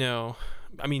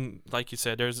 I mean, like you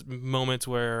said, there's moments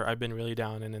where I've been really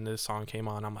down, and then this song came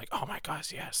on, I'm like, oh my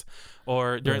gosh, yes.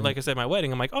 Or during, like I said, my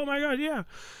wedding, I'm like, oh my God, yeah.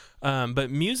 But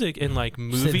music in like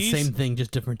movies, same thing,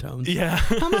 just different tones. Yeah.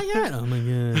 Oh my God. Oh my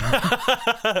God.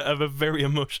 I'm a very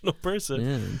emotional person.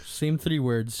 Yeah. Same 3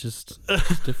 words, just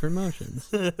different emotions.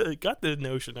 Got the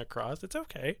notion across. It's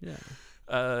okay. Yeah.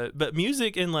 But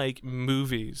music in like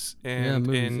movies and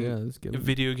in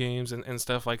video games and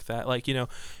stuff like that, like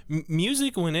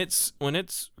music when it's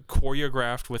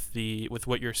choreographed with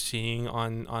what you're seeing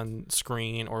on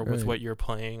screen, or with what you're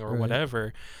playing, or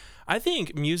whatever, I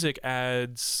think music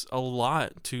adds a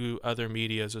lot to other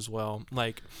medias as well.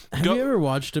 Like, have you ever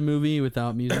watched a movie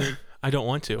without music? I don't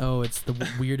want to. Oh, it's the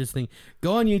weirdest thing.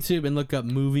 Go on YouTube and look up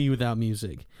movie without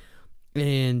music.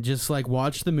 And just like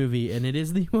watch the movie, and it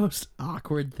is the most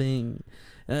awkward thing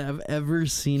I've ever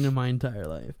seen in my entire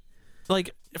life.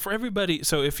 Like, for everybody,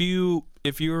 so if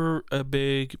you're a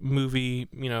big movie,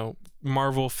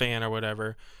 Marvel fan or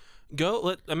whatever,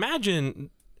 imagine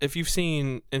if you've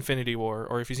seen Infinity War,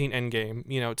 or if you've seen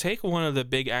Endgame, take one of the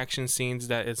big action scenes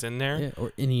that is in there,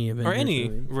 or any Avengers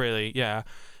movie. Really, yeah,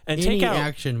 and any take out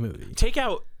action movie. Take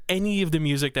out any of the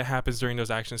music that happens during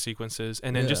those action sequences,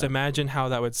 and then just imagine how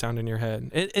that would sound in your head.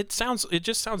 It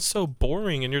just sounds so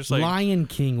boring, and you're just like, Lion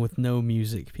King with no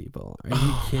music, people. Are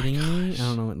you kidding me? I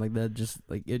don't know, like that just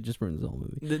like it just ruins the whole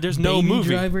movie. There's no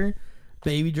movie.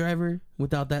 Baby Driver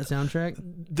without that soundtrack.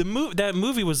 That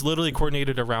movie was literally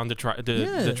coordinated around the track.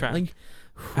 Like,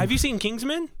 have you seen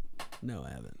Kingsman? No, I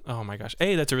haven't. Oh my gosh.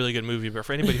 That's a really good movie, but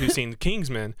for anybody who's seen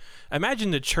Kingsman,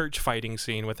 imagine the church fighting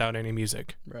scene without any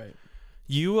music. Right.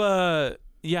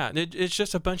 It's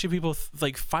just a bunch of people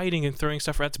like fighting and throwing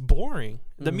stuff. That's boring.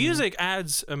 The music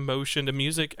adds emotion. The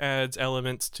music adds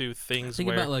elements to things.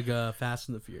 Think about like Fast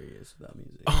and the Furious without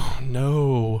music. Oh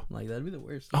no! Like that'd be the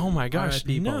worst. Oh my gosh!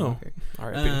 R.I.P. Paul No. Walker.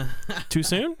 R.I.P. Too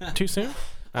soon? Too soon?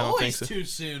 I don't think so. Always too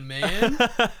soon, man.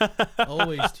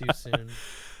 Always too soon.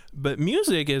 But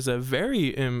music is a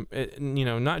very,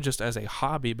 not just as a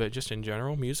hobby, but just in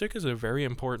general, music is a very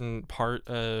important part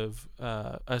of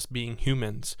us being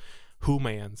humans.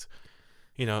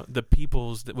 The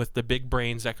peoples with the big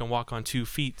brains that can walk on 2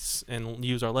 feet and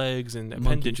use our legs and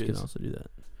appendages. Monkeys can also do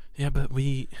that. Yeah, but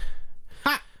we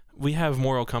have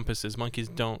moral compasses. Monkeys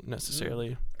don't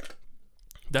necessarily.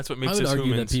 That's what makes I would us argue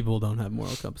humans. that people don't have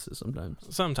moral compasses sometimes.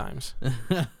 Sometimes.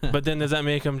 But then does that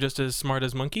make them just as smart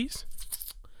as monkeys?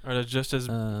 Or just as...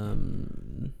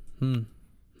 Stumped.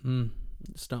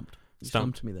 You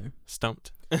stumped me there.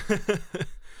 Stumped.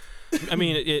 I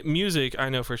mean, music, I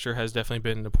know for sure, has definitely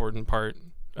been an important part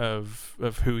of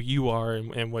who you are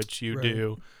and what you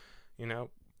do.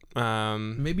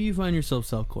 Maybe you find yourself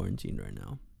self-quarantined right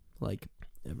now, like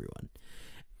everyone.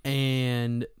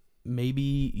 And maybe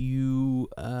you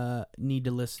need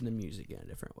to listen to music in a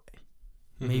different way.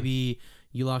 Mm-hmm. Maybe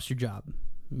you lost your job.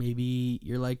 Maybe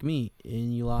you're like me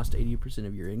and you lost 80%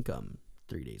 of your income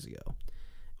 3 days ago.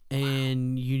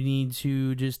 And you need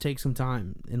to just take some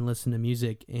time and listen to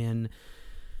music and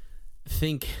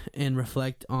think and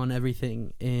reflect on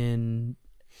everything and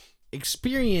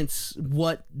experience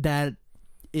what that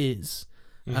is.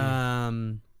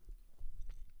 Mm-hmm.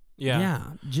 Yeah,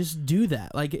 just do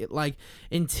that. Like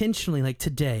intentionally, like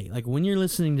today, like when you're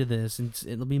listening to this, and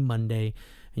it'll be Monday,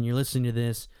 and you're listening to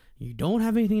this, you don't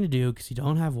have anything to do because you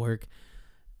don't have work.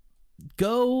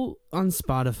 Go on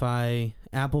Spotify,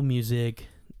 Apple Music,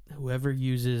 whoever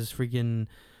uses freaking,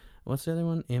 what's the other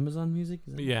one? Amazon Music?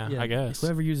 Yeah, I guess.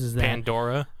 Whoever uses that.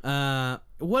 Pandora.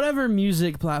 Whatever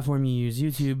music platform you use,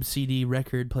 YouTube, CD,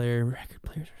 record player. Record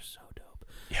players are so dope.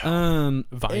 Yeah.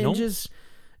 Vinyl? And just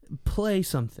play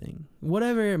something,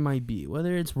 whatever it might be,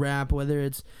 whether it's rap, whether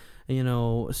it's,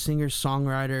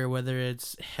 singer-songwriter, whether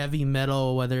it's heavy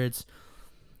metal, whether it's,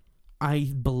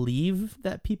 I believe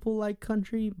that people like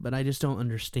country, but I just don't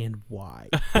understand why.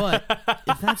 But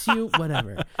if that's you,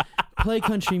 whatever. Play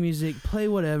country music, play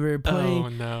whatever, play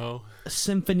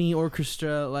symphony,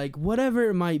 orchestra, like whatever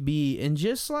it might be, and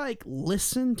just like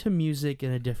listen to music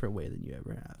in a different way than you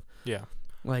ever have. Yeah.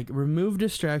 Like remove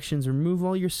distractions, remove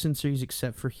all your sensories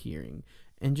except for hearing,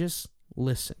 and just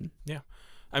listen. Yeah.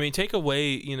 I mean, take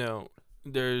away,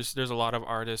 there's a lot of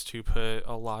artists who put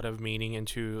a lot of meaning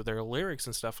into their lyrics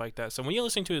and stuff like that. So when you're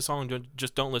listening to a song,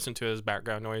 just don't listen to it as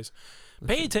background noise.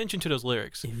 Pay attention to those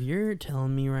lyrics. If you're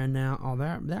telling me right now,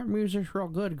 that music's real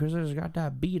good because it's got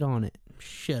that beat on it,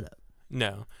 shut up.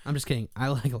 No. I'm just kidding. I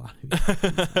like a lot of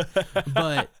music.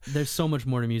 But there's so much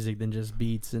more to music than just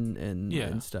beats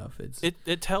and stuff.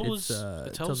 It tells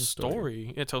a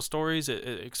story. It tells stories.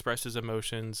 It expresses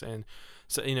emotions. And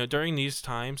so, during these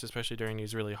times, especially during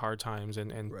these really hard times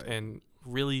and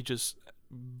really just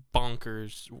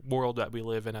bonkers world that we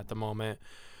live in at the moment,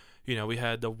 we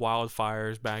had the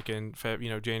wildfires back in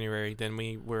January. Then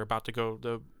we were about to go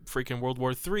the freaking World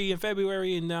War III in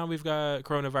February, and now we've got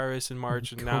coronavirus in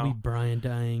March, and Kobe Bryant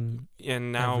dying,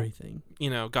 and now everything.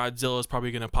 Godzilla is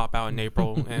probably going to pop out in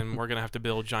April, and we're going to have to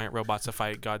build giant robots to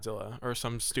fight Godzilla or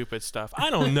some stupid stuff.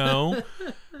 I don't know.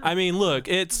 I mean, look,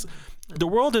 the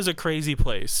world is a crazy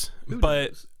place,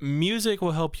 but music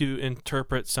will help you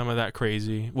interpret some of that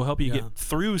crazy. Will help you get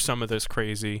through some of this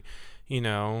crazy.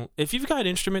 If you've got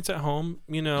instruments at home,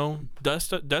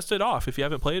 dust it off. If you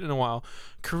haven't played it in a while,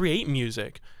 create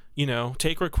music.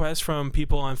 Take requests from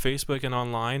people on Facebook and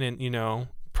online, and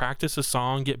practice a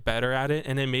song, get better at it,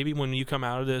 and then maybe when you come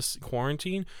out of this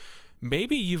quarantine,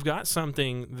 maybe you've got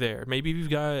something there. Maybe you've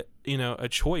got a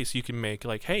choice you can make.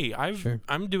 Like, hey,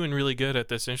 I'm doing really good at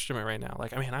this instrument right now.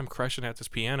 Like, I'm crushing at this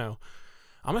piano.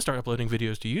 I'm gonna start uploading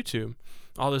videos to YouTube.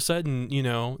 All of a sudden,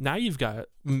 now you've got,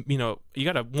 you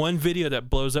got a one video that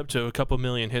blows up to a couple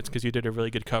million hits because you did a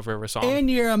really good cover of a song. And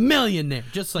you're a millionaire,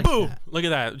 just like boom! That. Look at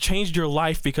that. Changed your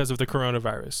life because of the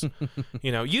coronavirus.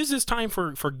 Use this time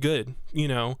for good.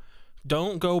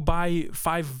 Don't go buy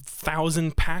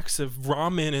 5,000 packs of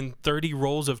ramen and 30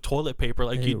 rolls of toilet paper.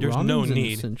 There's no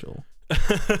need. Essential.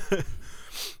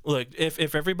 Look,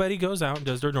 if everybody goes out and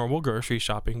does their normal grocery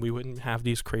shopping, we wouldn't have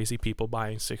these crazy people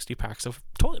buying 60 packs of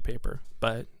toilet paper.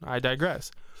 But I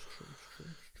digress.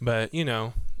 But,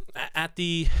 at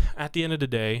the end of the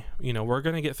day, we're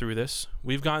going to get through this.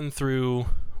 We've gotten through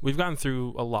we've gone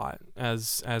through a lot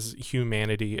as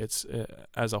humanity. It's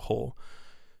as a whole.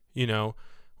 You know,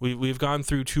 we've gone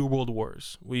through 2 world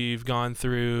wars. We've gone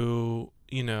through,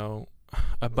 you know,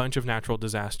 a bunch of natural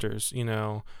disasters. You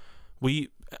know,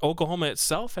 Oklahoma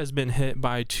itself has been hit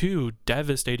by 2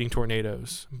 devastating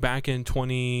tornadoes back in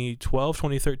 2012,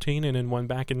 2013, and then one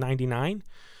back in 99.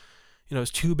 You know,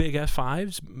 it's 2 big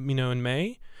F5s, you know, in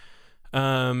May.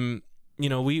 You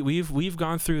know, we've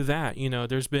gone through that. You know,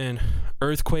 there's been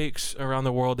earthquakes around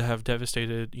the world that have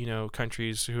devastated, you know,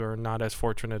 countries who are not as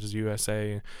fortunate as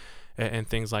USA and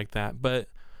things like that. But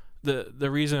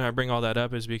the reason I bring all that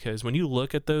up is because when you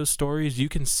look at those stories, you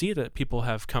can see that people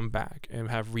have come back and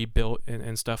have rebuilt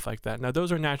and stuff like that. Now,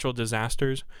 those are natural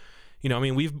disasters. You know, I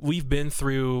mean, we've been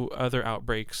through other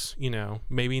outbreaks, you know,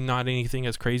 maybe not anything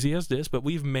as crazy as this, but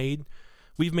we've made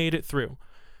it through.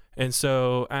 And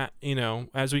so, you know,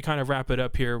 as we kind of wrap it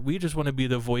up here, we just want to be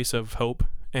the voice of hope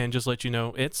and just let you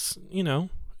know it's, you know,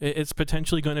 it's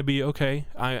potentially going to be okay.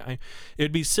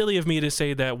 It'd be silly of me to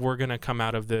say that we're going to come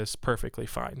out of this perfectly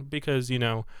fine because, you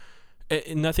know,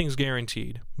 nothing's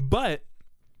guaranteed. But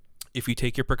if you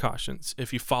take your precautions,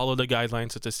 if you follow the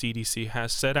guidelines that the CDC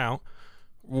has set out,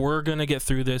 we're going to get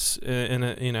through this in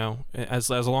a, you know, as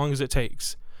long as it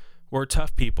takes. We're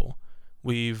tough people.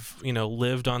 We've, you know,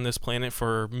 lived on this planet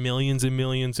for millions and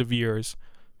millions of years,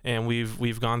 and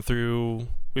we've gone through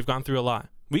a lot.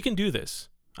 We can do this.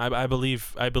 I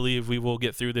believe we will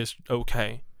get through this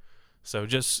okay. So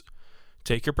just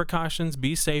take your precautions,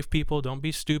 be safe, people. Don't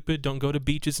be stupid. Don't go to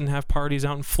beaches and have parties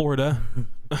out in Florida.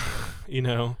 You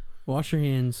know. Wash your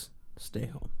hands. Stay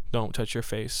home. Don't touch your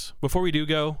face. Before we do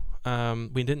go,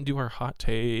 we didn't do our hot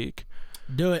take.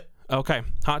 Do it. Okay,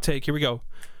 hot take. Here we go.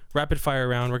 Rapid fire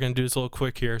round. We're gonna do this a little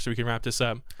quick here so we can wrap this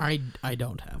up. I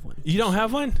don't have one. You don't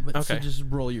have one? But Okay. So just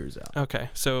roll yours out. Okay.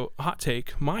 So hot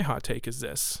take. My hot take is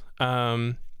this.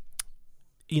 You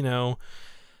know,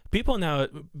 people now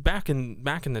back in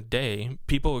the day,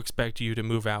 people expect you to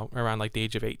move out around like the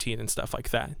age of 18 and stuff like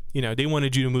that. You know, they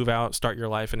wanted you to move out, start your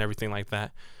life, and everything like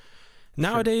that.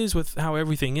 Nowadays, with how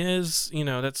everything is, you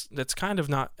know, that's kind of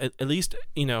not, at least,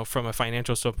 you know, from a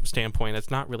financial standpoint,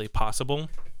 it's not really possible.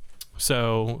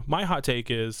 So my hot take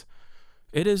is,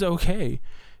 it is okay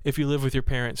if you live with your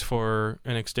parents for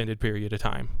an extended period of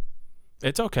time.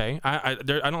 It's okay. I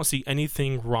don't see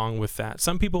anything wrong with that.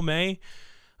 Some people may,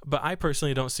 but I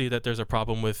personally don't see that there's a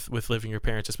problem with living with your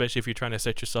parents, especially if you're trying to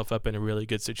set yourself up in a really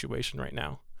good situation right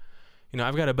now. You know,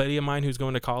 I've got a buddy of mine who's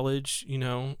going to college. You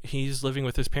know, he's living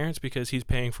with his parents because he's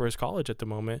paying for his college at the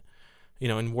moment, you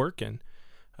know, and working.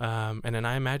 And then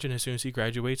I imagine as soon as he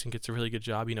graduates and gets a really good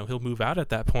job, you know, he'll move out at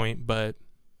that point. But,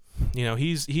 you know,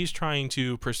 he's trying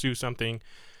to pursue something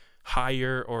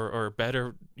higher or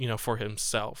better, you know, for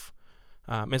himself.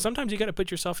 And sometimes you got to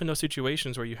put yourself in those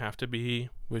situations where you have to be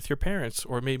with your parents,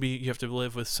 or maybe you have to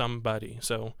live with somebody.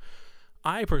 So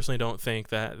I personally don't think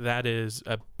that is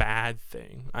a bad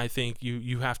thing. I think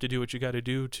you have to do what you got to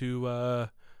do to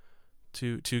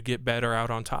get better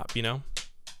out on top, you know?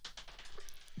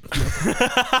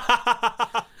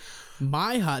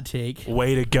 My hot take.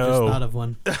 Way to Just go. thought of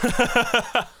one.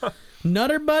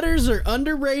 Nutter Butters are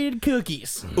underrated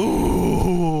cookies.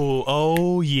 Ooh,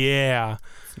 oh yeah.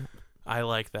 I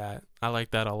like that. I like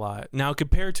that a lot. Now,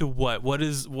 compared to what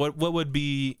would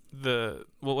be so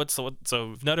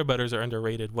if Nutter Butters are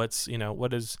underrated, what's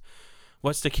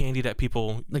the candy that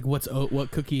people Like what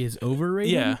cookie is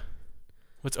overrated? Yeah.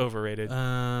 What's overrated?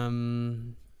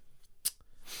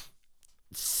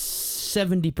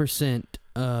 70%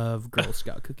 of Girl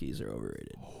Scout cookies are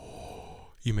overrated.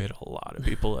 You made a lot of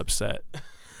people upset.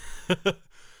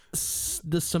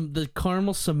 The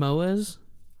caramel Samoas.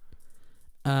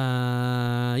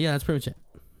 Yeah, that's pretty much it.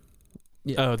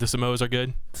 Yeah. Oh, the Samoas are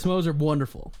good? Samoas are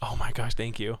wonderful. Oh my gosh,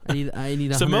 thank you. I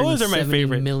need Samoas are my 170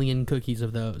 favorite. million cookies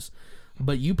of those.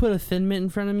 But you put a Thin Mint in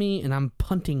front of me, and I'm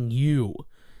punting you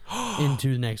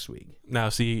into next week. Now,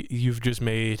 see, you've just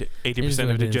made 80% what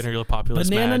of the it is. general populace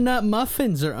Banana mad. nut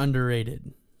muffins are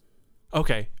underrated.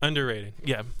 Okay, underrated.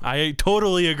 Yeah, I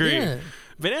totally agree. Yeah.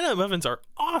 Banana muffins are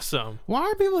awesome. Why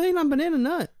are people hating on banana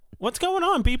nut? What's going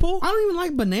on, people? I don't even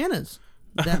like bananas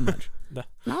that much. The-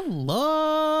 I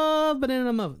love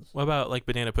banana muffins. What about like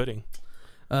banana pudding?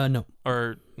 No.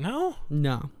 Or no?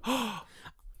 No.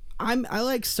 I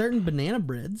like certain banana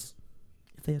breads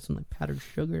if they have some like powdered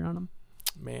sugar on them.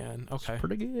 Man, okay.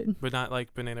 Pretty good. But not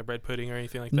like banana bread pudding or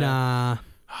anything like that? Nah.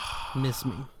 Miss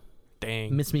me.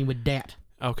 Dang. Miss me with that.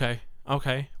 Okay.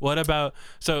 What about,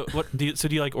 so do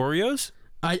you like Oreos?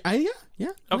 Yeah. I like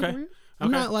Okay. Oreos. I'm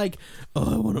Okay. not like,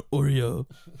 oh, I want an Oreo.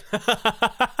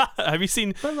 Have you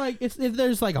seen? But like, if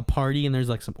there's like a party and there's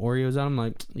like some Oreos out, I'm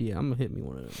like, yeah, I'm gonna hit me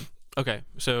one of them. Okay,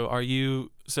 so are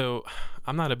you? So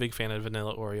I'm not a big fan of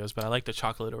vanilla Oreos, but I like the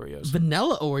chocolate Oreos.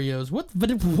 Vanilla Oreos? What?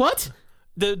 What?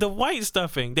 The white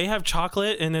stuffing, they have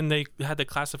chocolate, and then they had to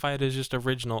classify it as just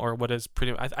original, or what is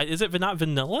pretty. Is it not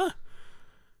vanilla?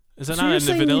 Is that So not you're a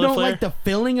saying vanilla you don't flavor? like the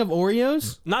filling of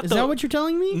Oreos? Not Is the- that what you're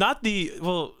telling me? Not the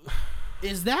well.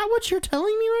 Is that what you're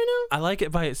telling me right I like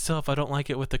it by itself. I don't like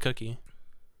it with the cookie.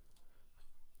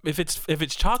 If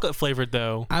it's chocolate flavored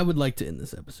though. now? I would like to end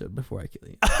this episode before I kill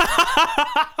you.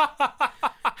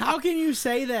 How can you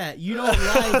say that? You don't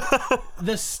like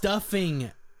the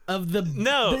stuffing of the...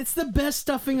 No. It's the best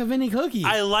stuffing of any cookie.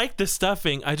 I like the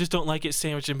stuffing. I just don't like it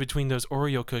sandwiched in between those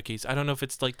Oreo cookies. I don't know if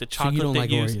it's like the so chocolate you don't they like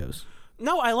use. Oreos?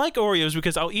 No, I like Oreos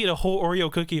because I'll eat a whole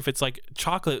Oreo cookie if it's like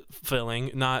chocolate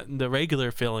filling, not the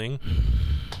regular filling.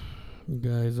 You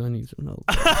guys, I need some help.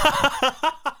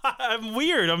 I'm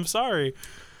weird. I'm sorry.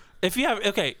 If you have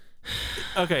okay,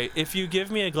 if you give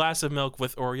me a glass of milk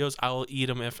with Oreos, I will eat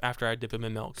them after I dip them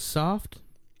in milk. Soft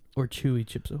or chewy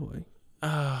Chips Ahoy?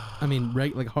 I mean,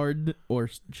 like hard or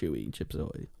chewy Chips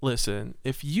Ahoy? Listen,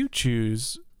 if you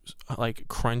choose like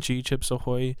crunchy Chips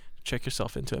Ahoy, check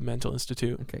yourself into a mental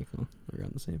institute. Okay, cool. We're on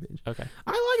the same page. Okay.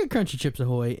 I like a crunchy Chips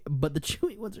Ahoy, but the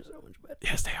chewy ones are so much better.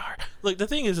 Yes, they are. Look, the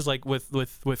thing is like with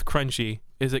crunchy,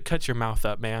 is it cuts your mouth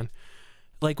up, man.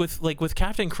 Like with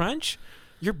Captain Crunch,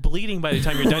 you're bleeding by the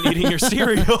time you're done eating your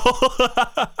cereal.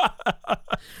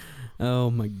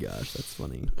 Oh my gosh, that's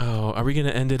funny. Oh, are we gonna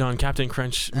end it on Captain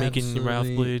Crunch making your mouth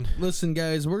Absolutely. bleed? Listen,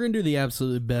 guys, we're gonna do the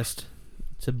absolute best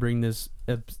to bring this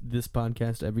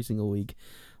podcast every single week.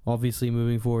 Obviously,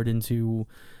 moving forward into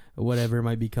whatever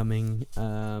might be coming,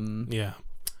 Yeah.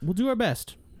 we'll do our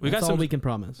best. We That's got all some- we can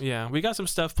promise. Yeah, we got some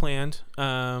stuff planned.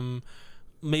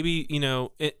 Maybe,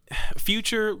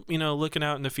 future, looking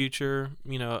out in the future,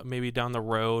 maybe down the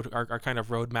road, our kind of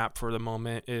roadmap for the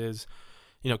moment is,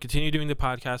 continue doing the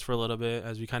podcast for a little bit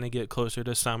as we kind of get closer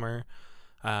to summer.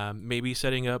 Maybe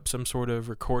setting up some sort of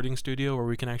recording studio where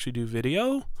we can actually do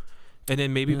video. And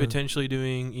then maybe potentially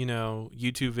doing,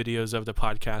 YouTube videos of the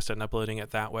podcast and uploading it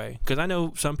that way. Because I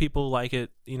know some people like it,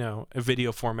 a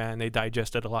video format, and they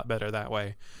digest it a lot better that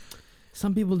way.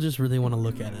 Some people just really want to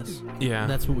look at us. Yeah.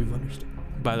 That's what we've understood.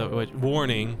 By the way,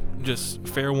 warning, just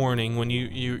fair warning, when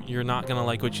you're not going to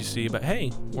like what you see, but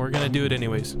hey, we're going to do it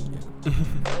anyways.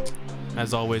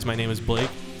 As always, my name is Blake.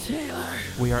 Taylor.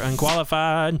 We are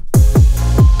unqualified.